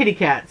different kitty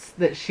cats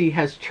that she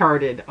has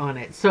charted on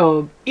it.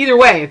 So either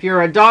way, if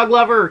you're a dog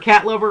lover or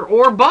cat lover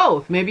or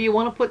both, maybe you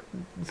want to put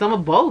some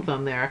of both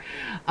on there,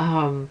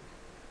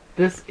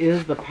 this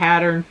is the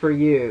pattern for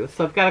you.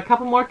 So I've got a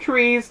couple more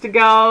trees to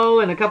go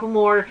and a couple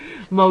more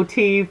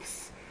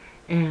motifs.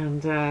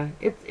 And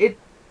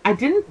I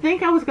didn't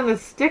think I was going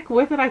to stick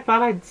with it. I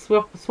thought I'd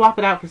swap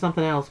it out for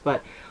something else,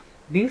 but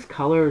these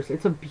colors,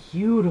 it's a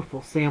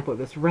beautiful sampler.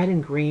 This red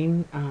and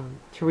green,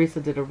 Teresa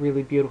did a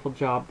really beautiful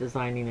job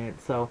designing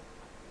it, so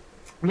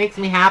it makes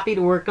me happy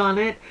to work on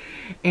it.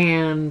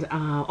 And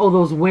oh,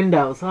 those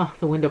windows, oh,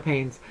 the window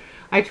panes.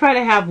 I try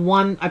to have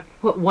I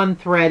put one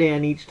thread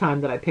in each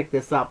time that I pick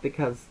this up,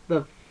 because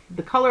the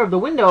color of the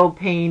window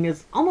pane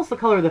is almost the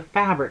color of the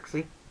fabric, so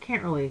you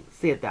can't really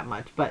see it that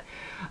much. But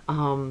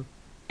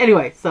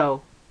anyway,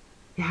 so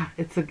yeah,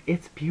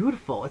 it's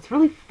beautiful. It's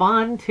really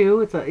fun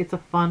too. It's a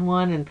fun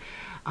one, and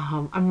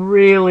I'm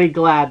really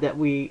glad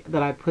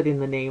that I put in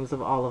the names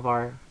of all of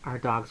our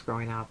dogs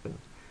growing up. And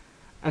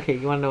okay,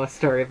 you want to know a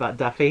story about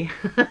Duffy?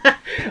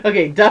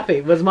 Okay,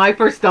 Duffy was my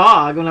first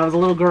dog when I was a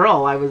little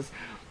girl.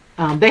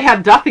 They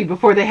had Duffy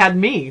before they had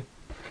me.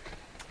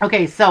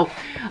 Okay, so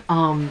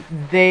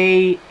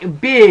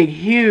big,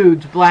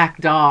 huge black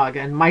dog,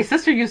 and my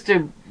sister used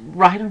to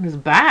ride on his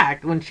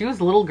back when she was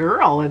a little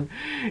girl, and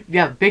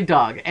yeah, big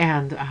dog,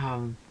 and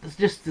it's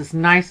just as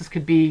nice as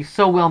could be,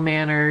 so well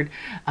mannered.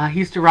 He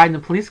used to ride in the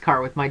police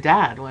car with my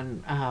dad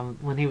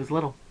when he was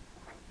little.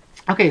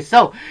 Okay,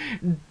 so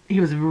he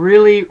was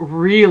really,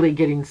 really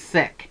getting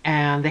sick,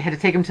 and they had to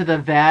take him to the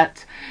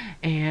vet,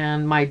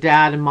 and my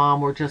dad and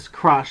mom were just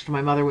crushed.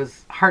 My mother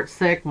was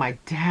heartsick. My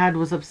dad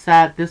was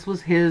upset. This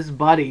was his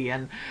buddy,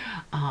 and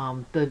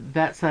the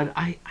vet said,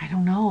 I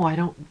don't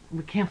know.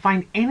 We can't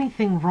find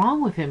anything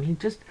wrong with him.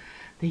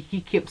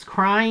 He keeps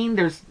crying.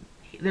 There's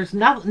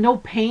no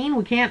pain.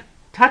 We can't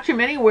touch him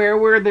anywhere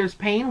where there's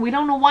pain. We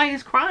don't know why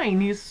he's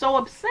crying. He's so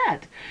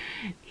upset.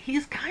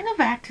 He's kind of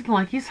acting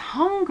like he's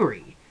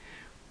hungry.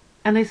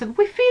 And they said,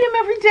 we feed him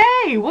every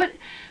day. What?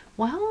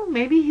 Well,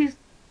 maybe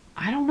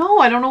I don't know.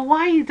 I don't know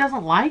why he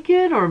doesn't like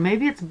it, or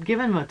maybe it's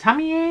giving him a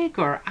tummy ache,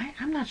 or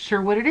I'm not sure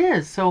what it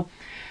is. So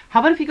how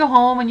about if you go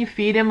home and you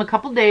feed him a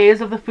couple days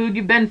of the food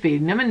you've been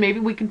feeding him, and maybe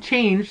we can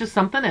change to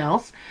something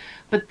else.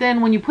 But then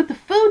when you put the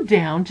food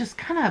down, just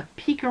kind of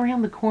peek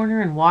around the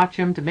corner and watch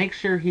him to make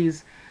sure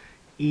he's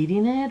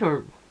eating it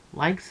or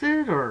likes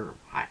it, or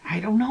I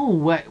don't know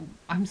what.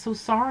 I'm so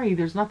sorry.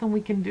 There's nothing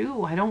we can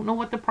do. I don't know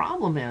what the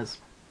problem is.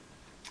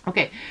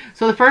 Okay,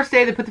 so the first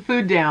day they put the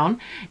food down,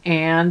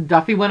 and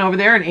Duffy went over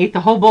there and ate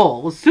the whole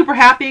bowl. Was super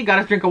happy, got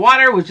his drink of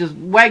water, was just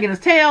wagging his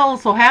tail,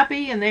 so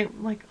happy, and they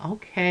were like,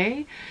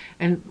 okay,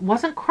 and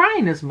wasn't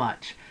crying as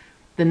much.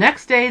 The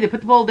next day they put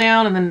the bowl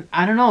down, and then,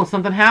 I don't know,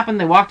 something happened,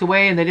 they walked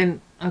away, and they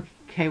didn't,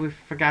 okay, we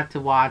forgot to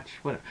watch,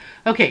 whatever.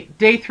 Okay,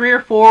 day 3 or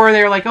 4,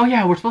 they were like, oh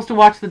yeah, we're supposed to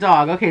watch the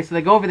dog. Okay, so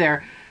they go over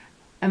there,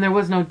 and there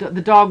was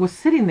the dog was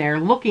sitting there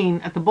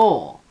looking at the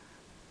bowl.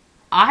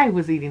 I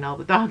was eating all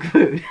the dog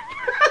food.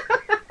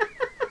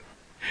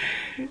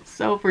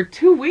 So for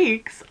 2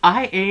 weeks,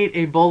 I ate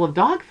a bowl of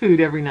dog food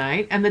every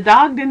night, and the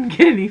dog didn't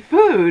get any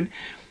food,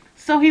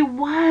 so he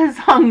was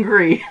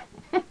hungry.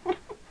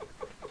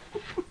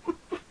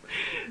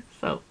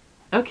 So,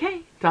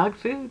 okay, dog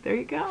food, there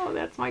you go.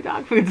 That's my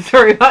dog food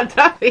story about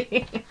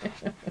Duffy.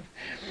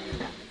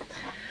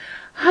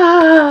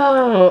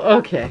 Oh,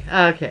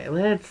 okay,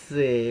 let's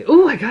see.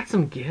 Ooh, I got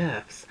some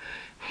gifts.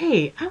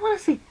 Hey, I want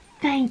to say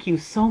thank you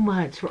so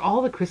much for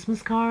all the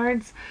Christmas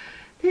cards.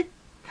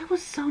 That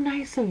was so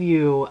nice of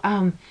you.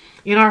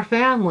 In our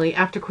family,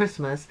 after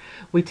Christmas,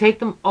 we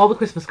take all the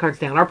Christmas cards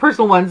down, our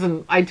personal ones,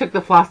 and I took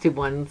the Floss Tube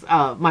ones,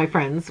 my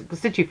friends,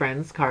 Stitchy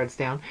Friends cards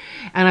down,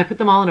 and I put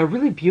them all in a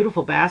really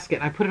beautiful basket,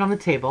 and I put it on the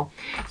table.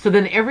 So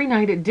then every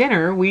night at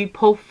dinner, we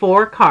pull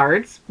 4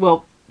 cards.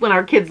 Well, when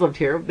our kids lived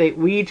here,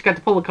 we each got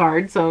to pull a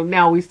card, so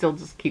now we still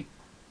just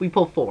we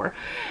pull 4.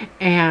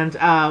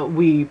 And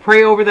we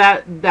pray over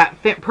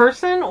that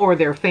person or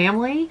their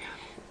family,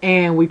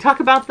 and we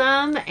talk about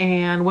them.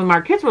 And when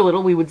our kids were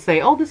little, we would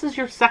say, oh, this is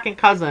your second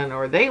cousin,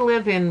 or they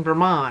live in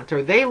Vermont,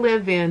 or they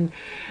live in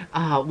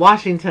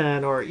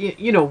Washington, or,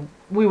 you know,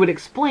 we would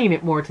explain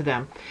it more to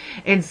them.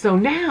 And so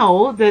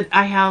now that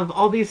I have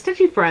all these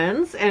Stitchy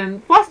friends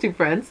and Floss Tube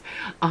friends,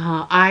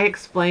 I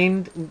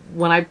explained,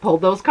 when I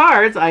pulled those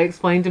cards, I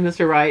explained to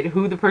Mr. Wright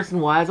who the person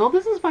was. Oh,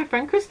 this is my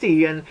friend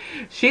Christy, and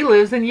she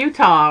lives in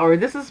Utah. Or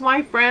this is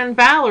my friend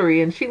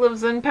Valerie, and she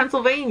lives in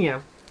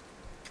Pennsylvania.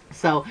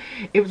 So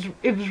it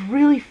was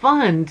really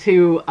fun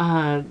to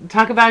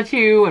talk about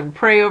you and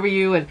pray over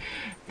you, and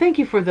thank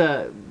you for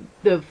the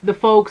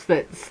folks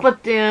that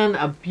slipped in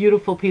a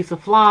beautiful piece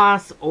of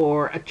floss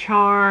or a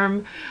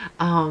charm.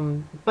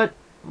 But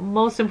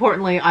most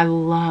importantly, I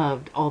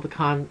loved all the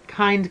kind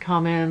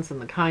comments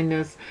and the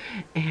kindness,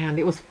 and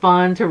it was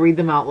fun to read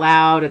them out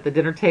loud at the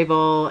dinner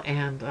table,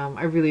 and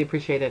I really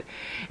appreciate it.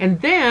 And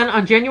then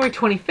on January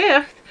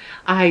 25th,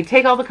 I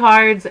take all the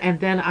cards, and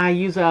then I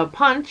use a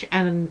punch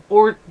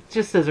or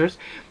just scissors,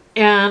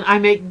 and I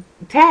make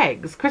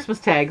tags, Christmas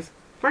tags,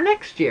 for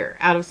next year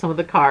out of some of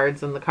the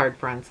cards and the card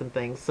fronts and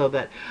things, so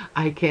that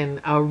I can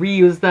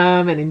reuse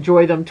them and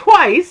enjoy them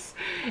twice.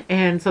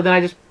 And so then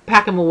I just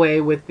pack them away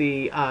with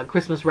the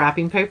Christmas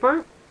wrapping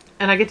paper,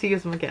 and I get to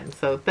use them again.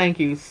 So thank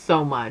you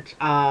so much.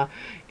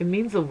 It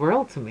means the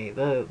world to me.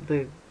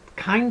 The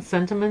kind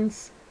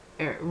sentiments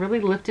it really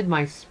lifted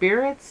my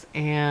spirits,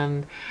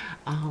 and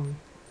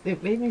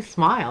it made me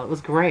smile. It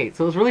was great.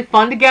 So it was really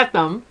fun to get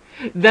them.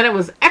 Then it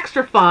was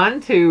extra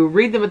fun to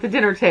read them at the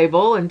dinner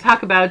table and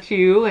talk about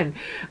you and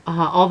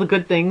all the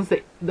good things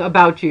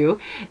about you.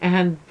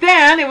 And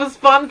then it was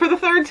fun for the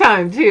third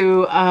time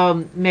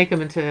to make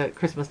them into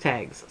Christmas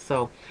tags.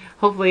 So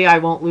hopefully I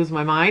won't lose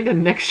my mind,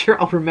 and next year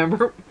I'll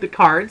remember the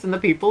cards and the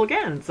people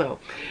again. So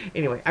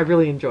anyway, I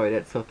really enjoyed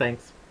it. So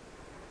thanks.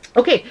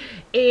 Okay,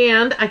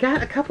 and I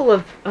got a couple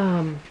of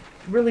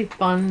really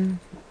fun,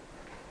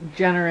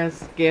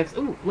 generous gifts.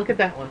 Ooh, look at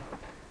that one.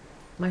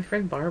 My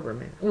friend Barbara,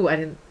 man. Ooh, I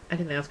didn't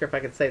ask her if I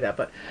could say that,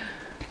 but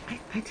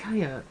I tell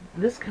you,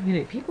 this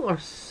community, people are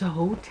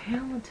so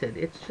talented.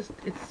 It's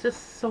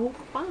just so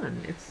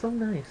fun. It's so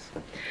nice.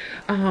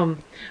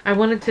 I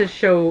wanted to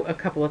show a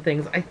couple of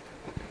things. I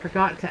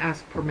forgot to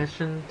ask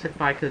permission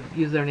if I could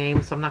use their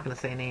name, so I'm not going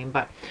to say a name,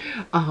 but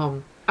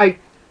I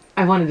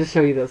wanted to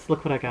show you this.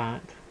 Look what I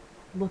got.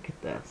 Look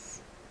at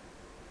this.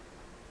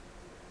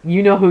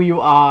 You know who you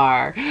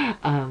are.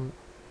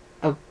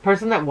 A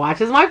person that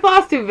watches my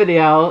Floss Tube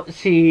video,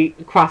 she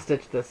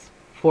cross-stitched this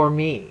for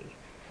me.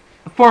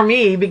 For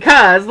me,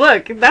 because,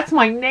 look, that's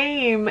my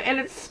name, and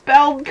it's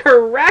spelled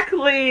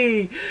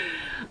correctly.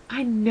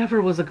 I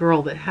never was a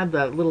girl that had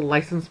the little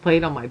license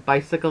plate on my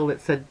bicycle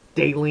that said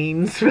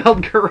Daleen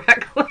spelled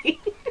correctly.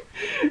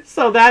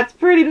 So that's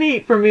pretty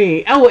neat for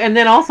me. Oh, and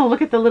then also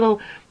look at the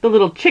little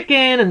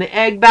chicken and the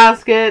egg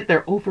basket.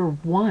 They're over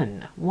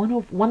one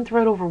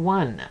thread over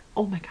one.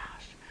 Oh my gosh.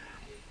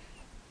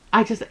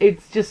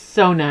 It's just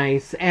so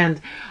nice. And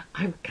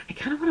I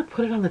kind of want to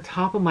put it on the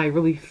top of my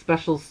really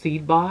special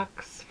seed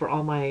box for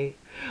all my,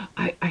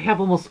 I have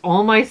almost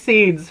all my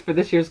seeds for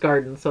this year's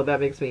garden. So that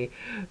makes me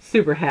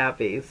super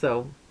happy.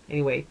 So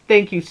anyway,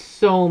 thank you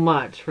so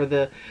much for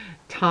the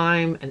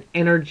time and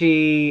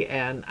energy,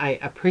 and I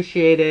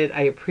appreciate it.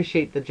 I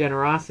appreciate the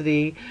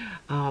generosity.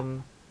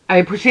 I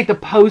appreciate the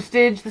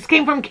postage. This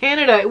came from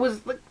Canada. It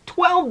was like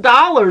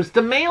 $12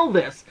 to mail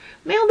this.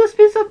 Mail this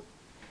piece of...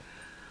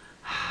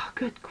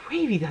 Good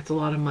gravy, that's a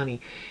lot of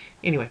money.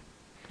 Anyway,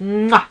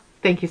 mwah,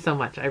 thank you so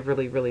much. I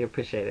really, really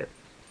appreciate it.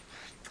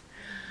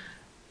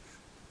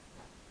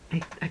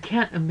 I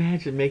can't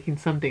imagine making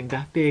something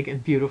that big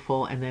and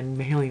beautiful and then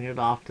mailing it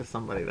off to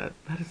somebody. That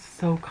is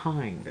so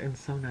kind and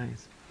so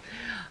nice.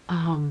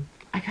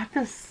 I got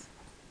this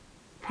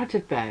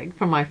project bag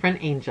from my friend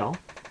Angel.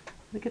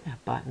 Look at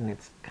that button.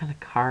 It's kind of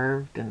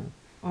carved, and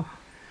oh,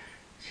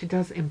 she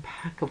does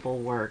impeccable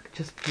work.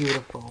 Just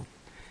beautiful.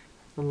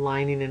 The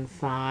lining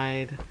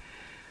inside.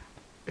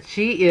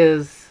 She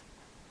is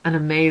an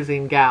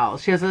amazing gal.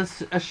 She has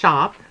a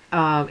shop.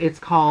 It's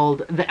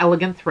called The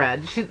Elegant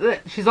Thread.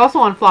 She's also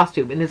on Floss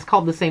Tube, and it's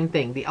called the same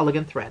thing, The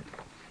Elegant Thread.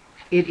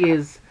 It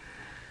is,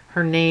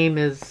 her name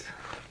is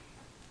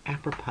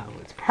apropos.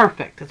 It's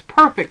perfect. It's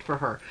perfect for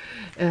her.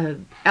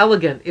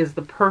 Elegant is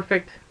the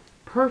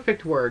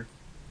perfect word.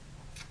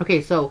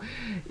 Okay, so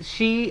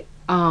she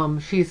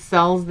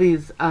sells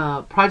these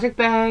project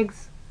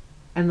bags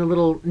and the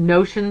little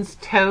notions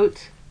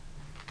tote,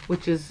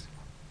 which is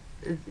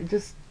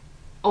just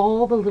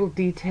all the little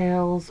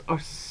details are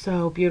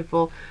so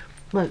beautiful.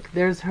 Look,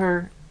 there's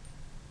her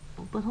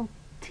little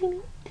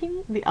teeny,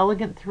 the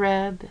elegant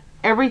thread.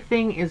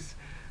 Everything is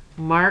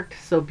marked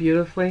so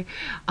beautifully.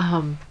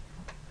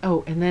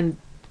 Oh, and then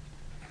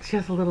she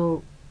has a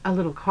little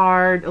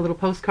card, a little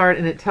postcard,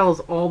 and it tells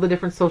all the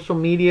different social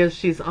medias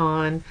she's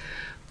on.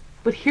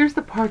 But here's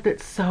the part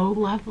that's so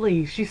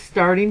lovely. She's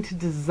starting to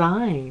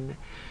design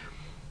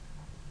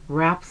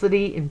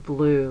Rhapsody in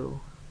Blue.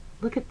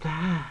 Look at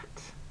that.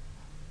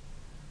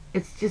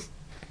 It's just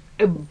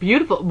a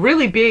beautiful,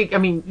 really big. I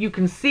mean, you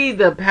can see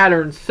the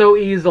pattern so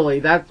easily.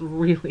 That's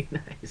really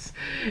nice.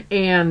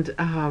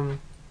 And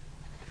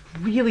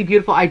really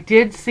beautiful. I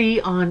did see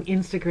on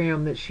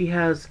Instagram that she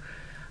has,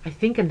 I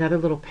think, another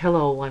little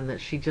pillow one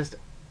that she just,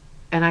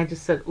 and I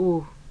just said,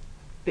 ooh,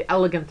 the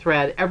elegant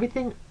thread.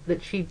 Everything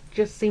that she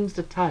just seems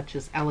to touch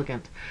is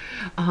elegant.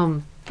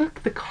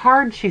 Look, the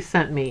card she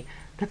sent me.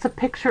 That's a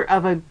picture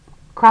of a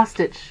cross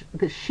stitch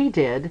that she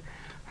did.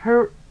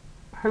 Her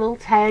little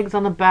tags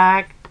on the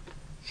back.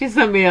 She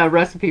sent me a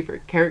recipe for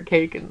carrot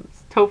cake and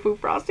tofu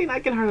frosting. I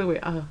can hardly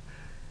wait.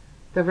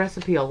 The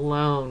recipe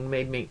alone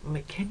made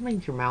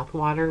your mouth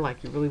water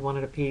like you really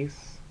wanted a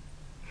piece.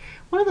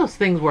 One of those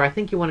things where I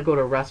think you want to go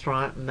to a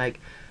restaurant and like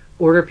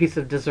order a piece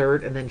of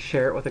dessert and then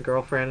share it with a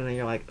girlfriend, and then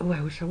you're like, oh,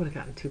 I wish I would have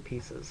gotten 2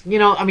 pieces. You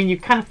know, I mean, you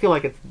kind of feel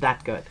like it's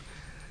that good.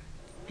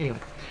 Anyway,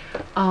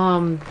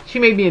 she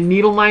made me a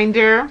needle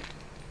minder,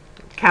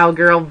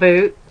 cowgirl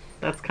boot.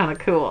 That's kind of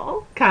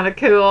cool. Kind of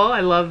cool. I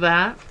love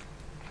that.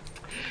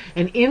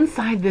 And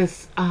inside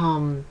this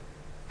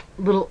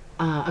little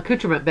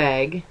accoutrement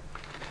bag,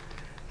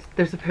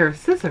 there's a pair of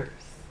scissors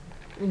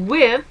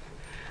with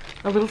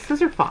a little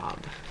scissor fob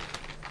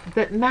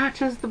that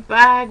matches the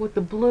bag with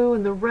the blue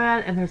and the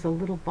red, and there's a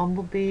little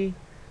bumblebee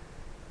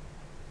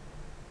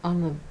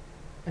on the,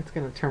 it's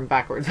going to turn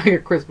backwards like a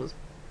Christmas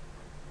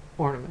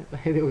ornament.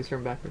 They always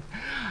turn backwards.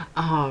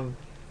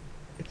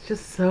 It's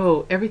just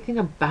so, everything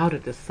about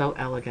it is so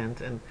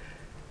elegant, and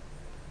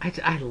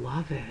I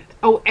love it.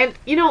 Oh, and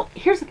you know,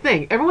 here's the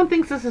thing. Everyone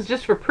thinks this is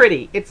just for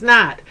pretty. It's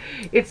not.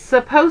 It's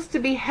supposed to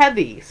be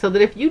heavy, so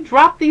that if you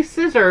drop these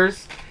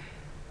scissors,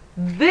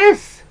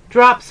 this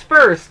drops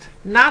first,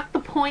 not the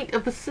point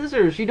of the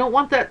scissors. You don't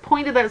want that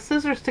point of that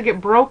scissors to get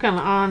broken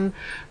on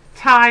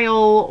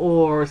tile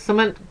or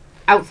cement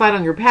outside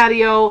on your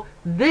patio.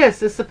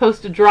 This is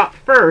supposed to drop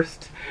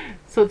first,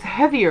 so it's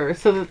heavier,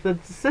 so that the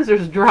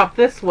scissors drop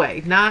this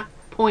way, not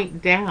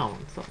point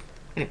down. So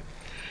anyway,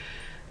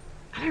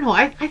 I don't know.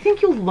 I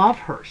think you'll love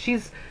her.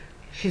 She's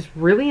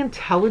really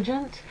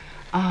intelligent.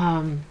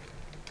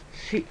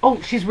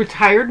 She's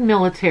retired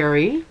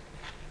military.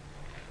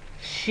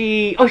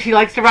 She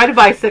likes to ride a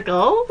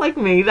bicycle like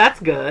me. That's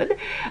good.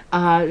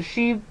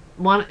 She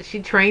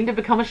trained to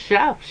become a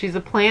chef. She's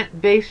a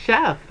plant-based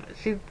chef.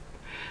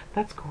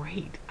 That's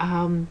great.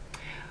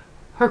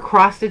 Her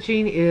cross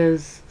stitching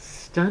is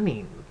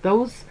stunning.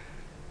 Those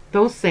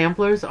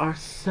samplers are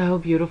so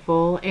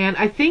beautiful, and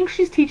I think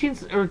she's teaching,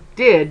 or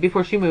did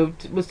before she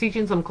moved, was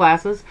teaching some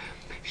classes.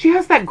 She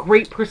has that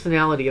great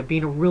personality of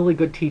being a really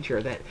good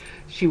teacher, that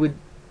she would,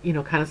 you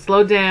know, kind of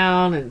slow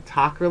down and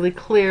talk really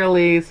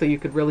clearly so you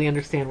could really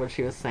understand what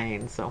she was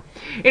saying. So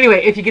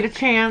anyway, if you get a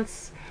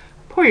chance,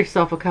 pour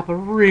yourself a cup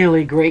of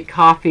really great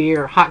coffee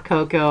or hot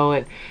cocoa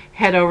and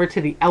head over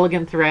to the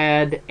Elegant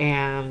Thread.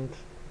 And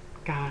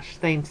gosh,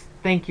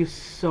 thank you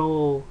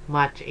so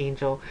much,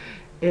 Angel.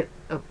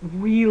 A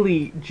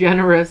really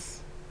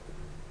generous,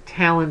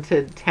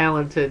 talented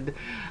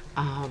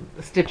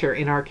stitcher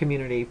in our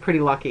community. Pretty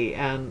lucky,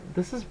 and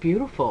this is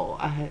beautiful.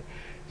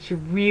 She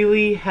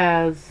really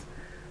has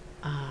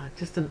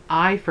just an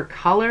eye for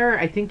color.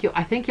 I think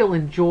you'll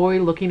enjoy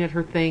looking at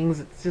her things.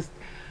 It's just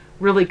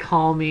really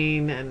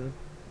calming, and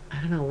I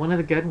don't know, one of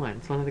the good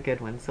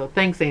ones. So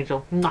thanks,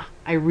 Angel. Mwah.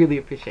 I really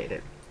appreciate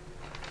it.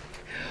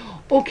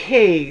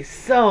 Okay,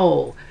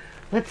 so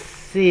let's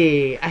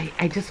see.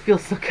 I just feel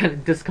so kind of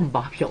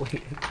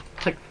discombobulated.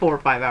 Like 4 or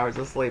 5 hours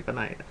of sleep a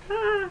night.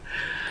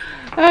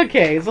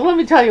 Okay, so let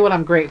me tell you what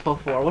I'm grateful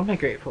for. What am I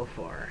grateful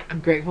for? I'm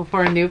grateful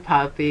for a new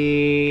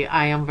puppy.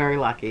 I am very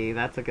lucky.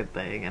 That's a good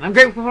thing. And I'm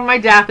grateful for my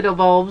daffodil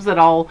bulbs that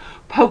all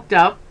poked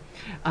up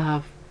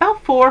about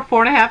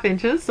 4.5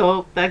 inches.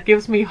 So that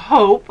gives me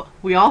hope.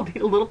 We all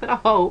need a little bit of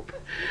hope.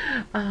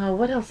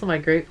 What else am I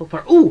grateful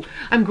for? Ooh,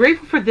 I'm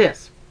grateful for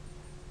this.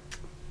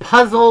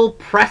 Puzzle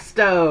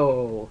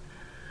Presto.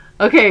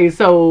 Okay,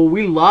 so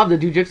we love to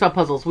do jigsaw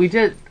puzzles. We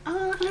did,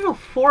 I don't know,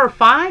 4 or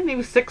 5,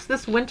 maybe 6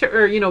 this winter,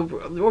 or, you know,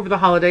 over the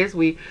holidays.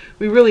 We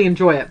really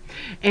enjoy it.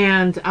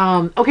 And,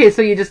 okay,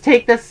 so you just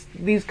take this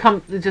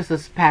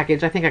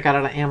package. I think I got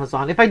it on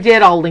Amazon. If I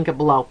did, I'll link it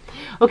below.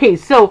 Okay,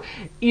 so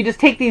you just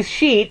take these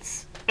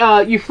sheets.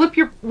 You flip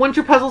once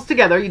your puzzle's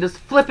together, you just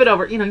flip it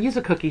over. You know, use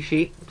a cookie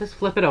sheet. Just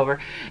flip it over.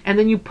 And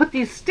then you put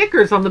these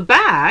stickers on the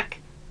back,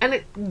 and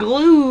it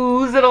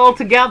glues it all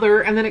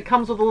together, and then it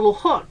comes with a little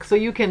hook, so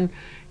you can,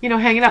 you know,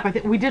 hang it up. I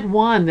think we did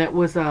one that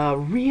was a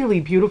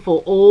really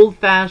beautiful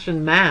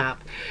old-fashioned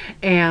map,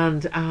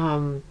 and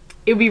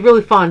it would be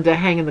really fun to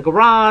hang in the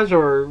garage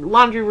or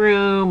laundry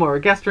room or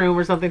guest room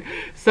or something.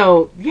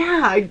 So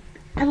yeah,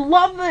 I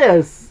love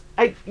this.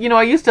 I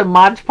used to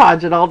Mod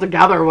Podge it all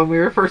together when we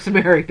were first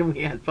married, and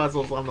we had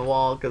puzzles on the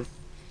wall because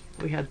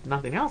we had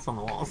nothing else on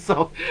the wall.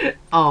 So,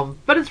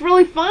 but it's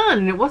really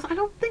fun. And I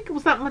don't think it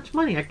was that much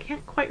money. I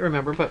can't quite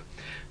remember, but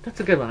that's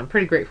a good one. I'm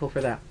pretty grateful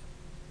for that.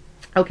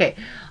 Okay.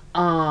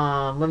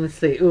 Let me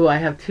see. Ooh, I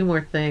have 2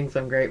 more things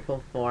I'm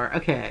grateful for.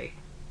 Okay,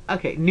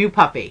 new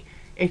puppy.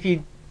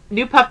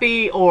 New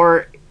puppy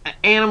or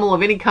animal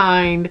of any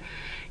kind,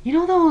 you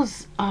know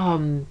those,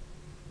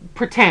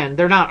 pretend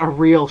they're not a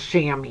real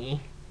chamois.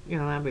 You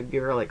know, that would be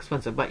really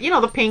expensive. But, you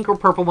know, the pink or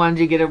purple ones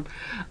you get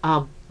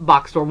a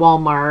box store,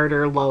 Walmart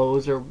or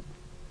Lowe's or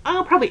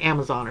probably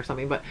Amazon or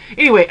something. But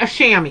anyway, a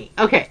chamois.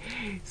 Okay,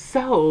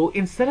 so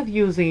instead of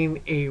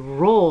using a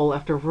roll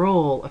after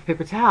roll of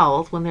paper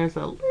towels when there's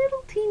a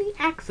little teeny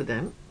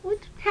accident,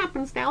 which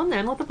happens now and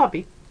then with a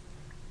puppy,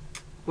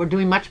 we're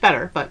doing much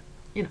better. But,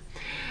 you know,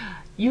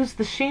 use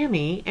the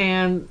chamois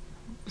and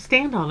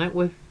stand on it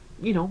with,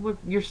 you know, with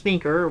your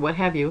sneaker or what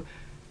have you.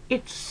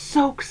 It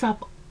soaks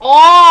up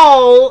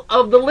all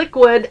of the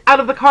liquid out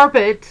of the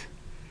carpet,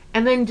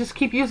 and then just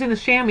keep using the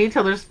chamois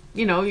till there's,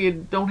 you know,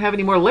 you don't have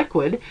any more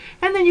liquid,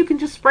 and then you can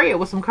just spray it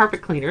with some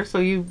carpet cleaner so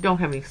you don't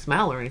have any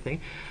smell or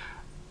anything.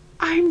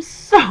 I'm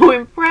so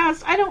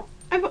impressed.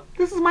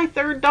 This is my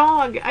 3rd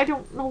dog. I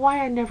don't know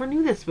why I never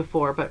knew this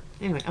before, but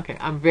anyway, okay,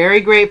 I'm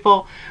very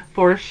grateful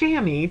for a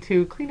chamois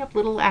to clean up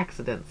little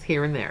accidents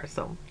here and there.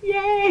 So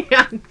yay.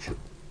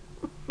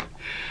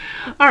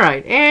 All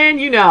right, and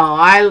you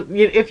know,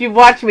 if you've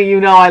watched me, you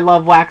know I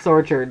love wax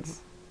orchards.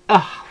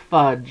 Ugh,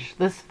 fudge.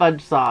 This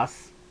fudge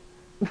sauce.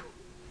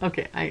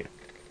 Okay,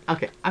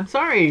 I'm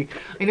sorry.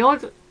 I know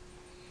it's...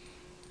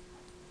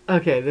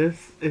 Okay,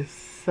 this is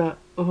so...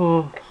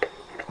 Oh.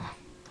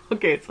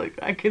 Okay, it's like,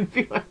 I can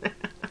feel it.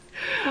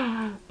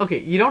 Okay,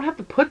 you don't have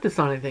to put this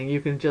on anything.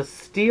 You can just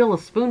steal a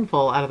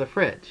spoonful out of the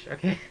fridge,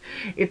 okay?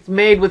 It's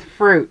made with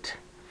fruit.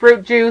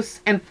 fruit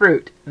juice, and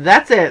fruit.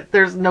 That's it.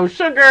 There's no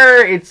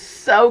sugar. It's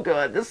so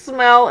good. The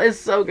smell is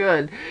so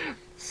good.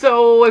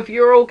 So if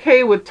you're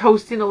okay with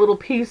toasting a little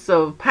piece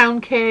of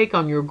pound cake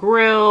on your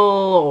grill,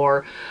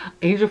 or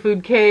angel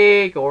food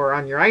cake, or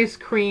on your ice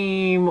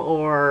cream,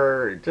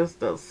 or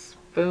just a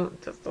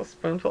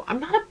spoonful. I'm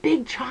not a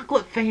big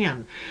chocolate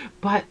fan,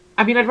 but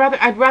I mean,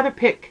 I'd rather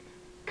pick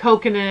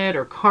coconut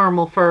or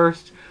caramel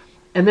first,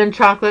 and then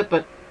chocolate.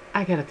 But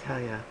I gotta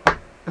tell you,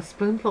 a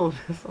spoonful of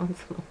this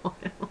once in a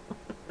while.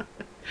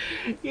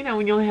 You know,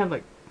 when you only have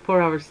like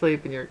 4 hours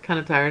sleep and you're kind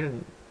of tired,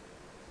 and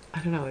I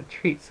don't know, a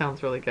treat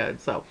sounds really good.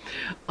 So,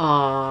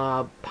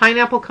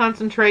 pineapple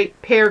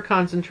concentrate, pear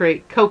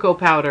concentrate, cocoa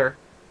powder,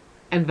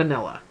 and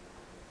vanilla.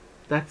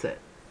 That's it.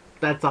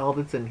 That's all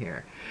that's in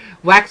here.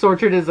 Wax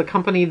Orchard is a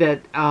company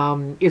that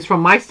is from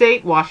my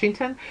state,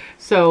 Washington.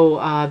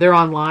 So they're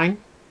online.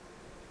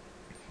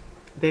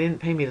 They didn't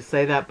pay me to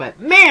say that, but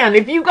man,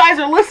 if you guys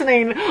are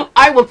listening,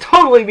 I will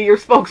totally be your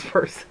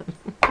spokesperson.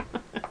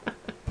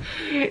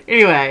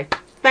 Anyway,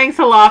 thanks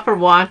a lot for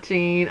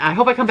watching. I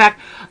hope I come back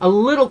a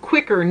little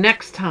quicker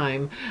next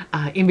time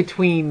in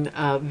between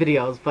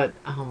videos. But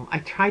I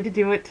tried to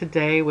do it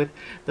today with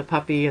the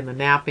puppy and the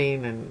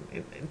napping, and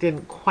it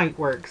didn't quite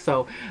work.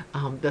 So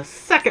the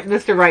second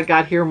Mr. Right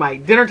got here, my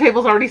dinner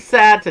table's already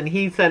set, and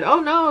he said,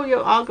 oh no,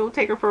 I'll go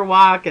take her for a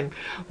walk and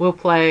we'll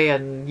play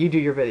and you do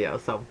your video.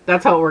 So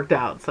that's how it worked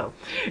out. So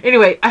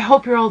anyway, I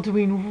hope you're all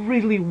doing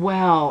really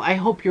well. I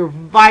hope you're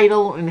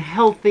vital and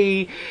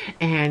healthy,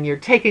 and you're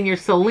taking your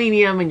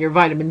selenium and your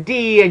vitamin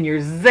D and your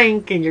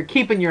zinc, and you're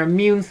keeping your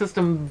immune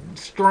system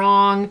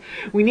strong.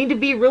 We need to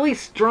be really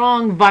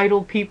strong,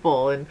 vital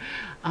people, and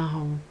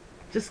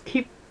just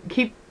keep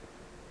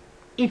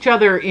each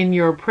other in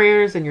your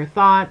prayers and your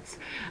thoughts.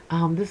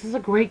 This is a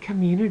great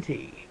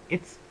community.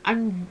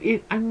 I'm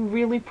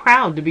really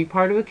proud to be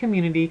part of a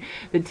community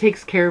that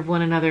takes care of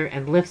one another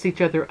and lifts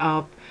each other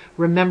up,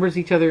 remembers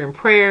each other in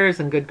prayers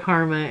and good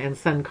karma, and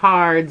send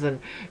cards and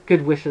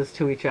good wishes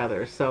to each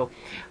other. So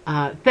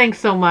thanks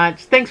so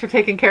much. Thanks for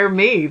taking care of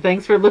me.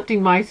 Thanks for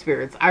lifting my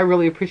spirits. I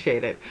really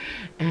appreciate it.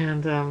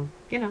 And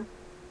you know,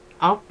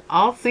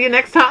 I'll see you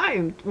next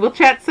time. We'll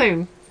chat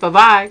soon.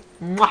 Bye-bye.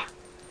 Mwah.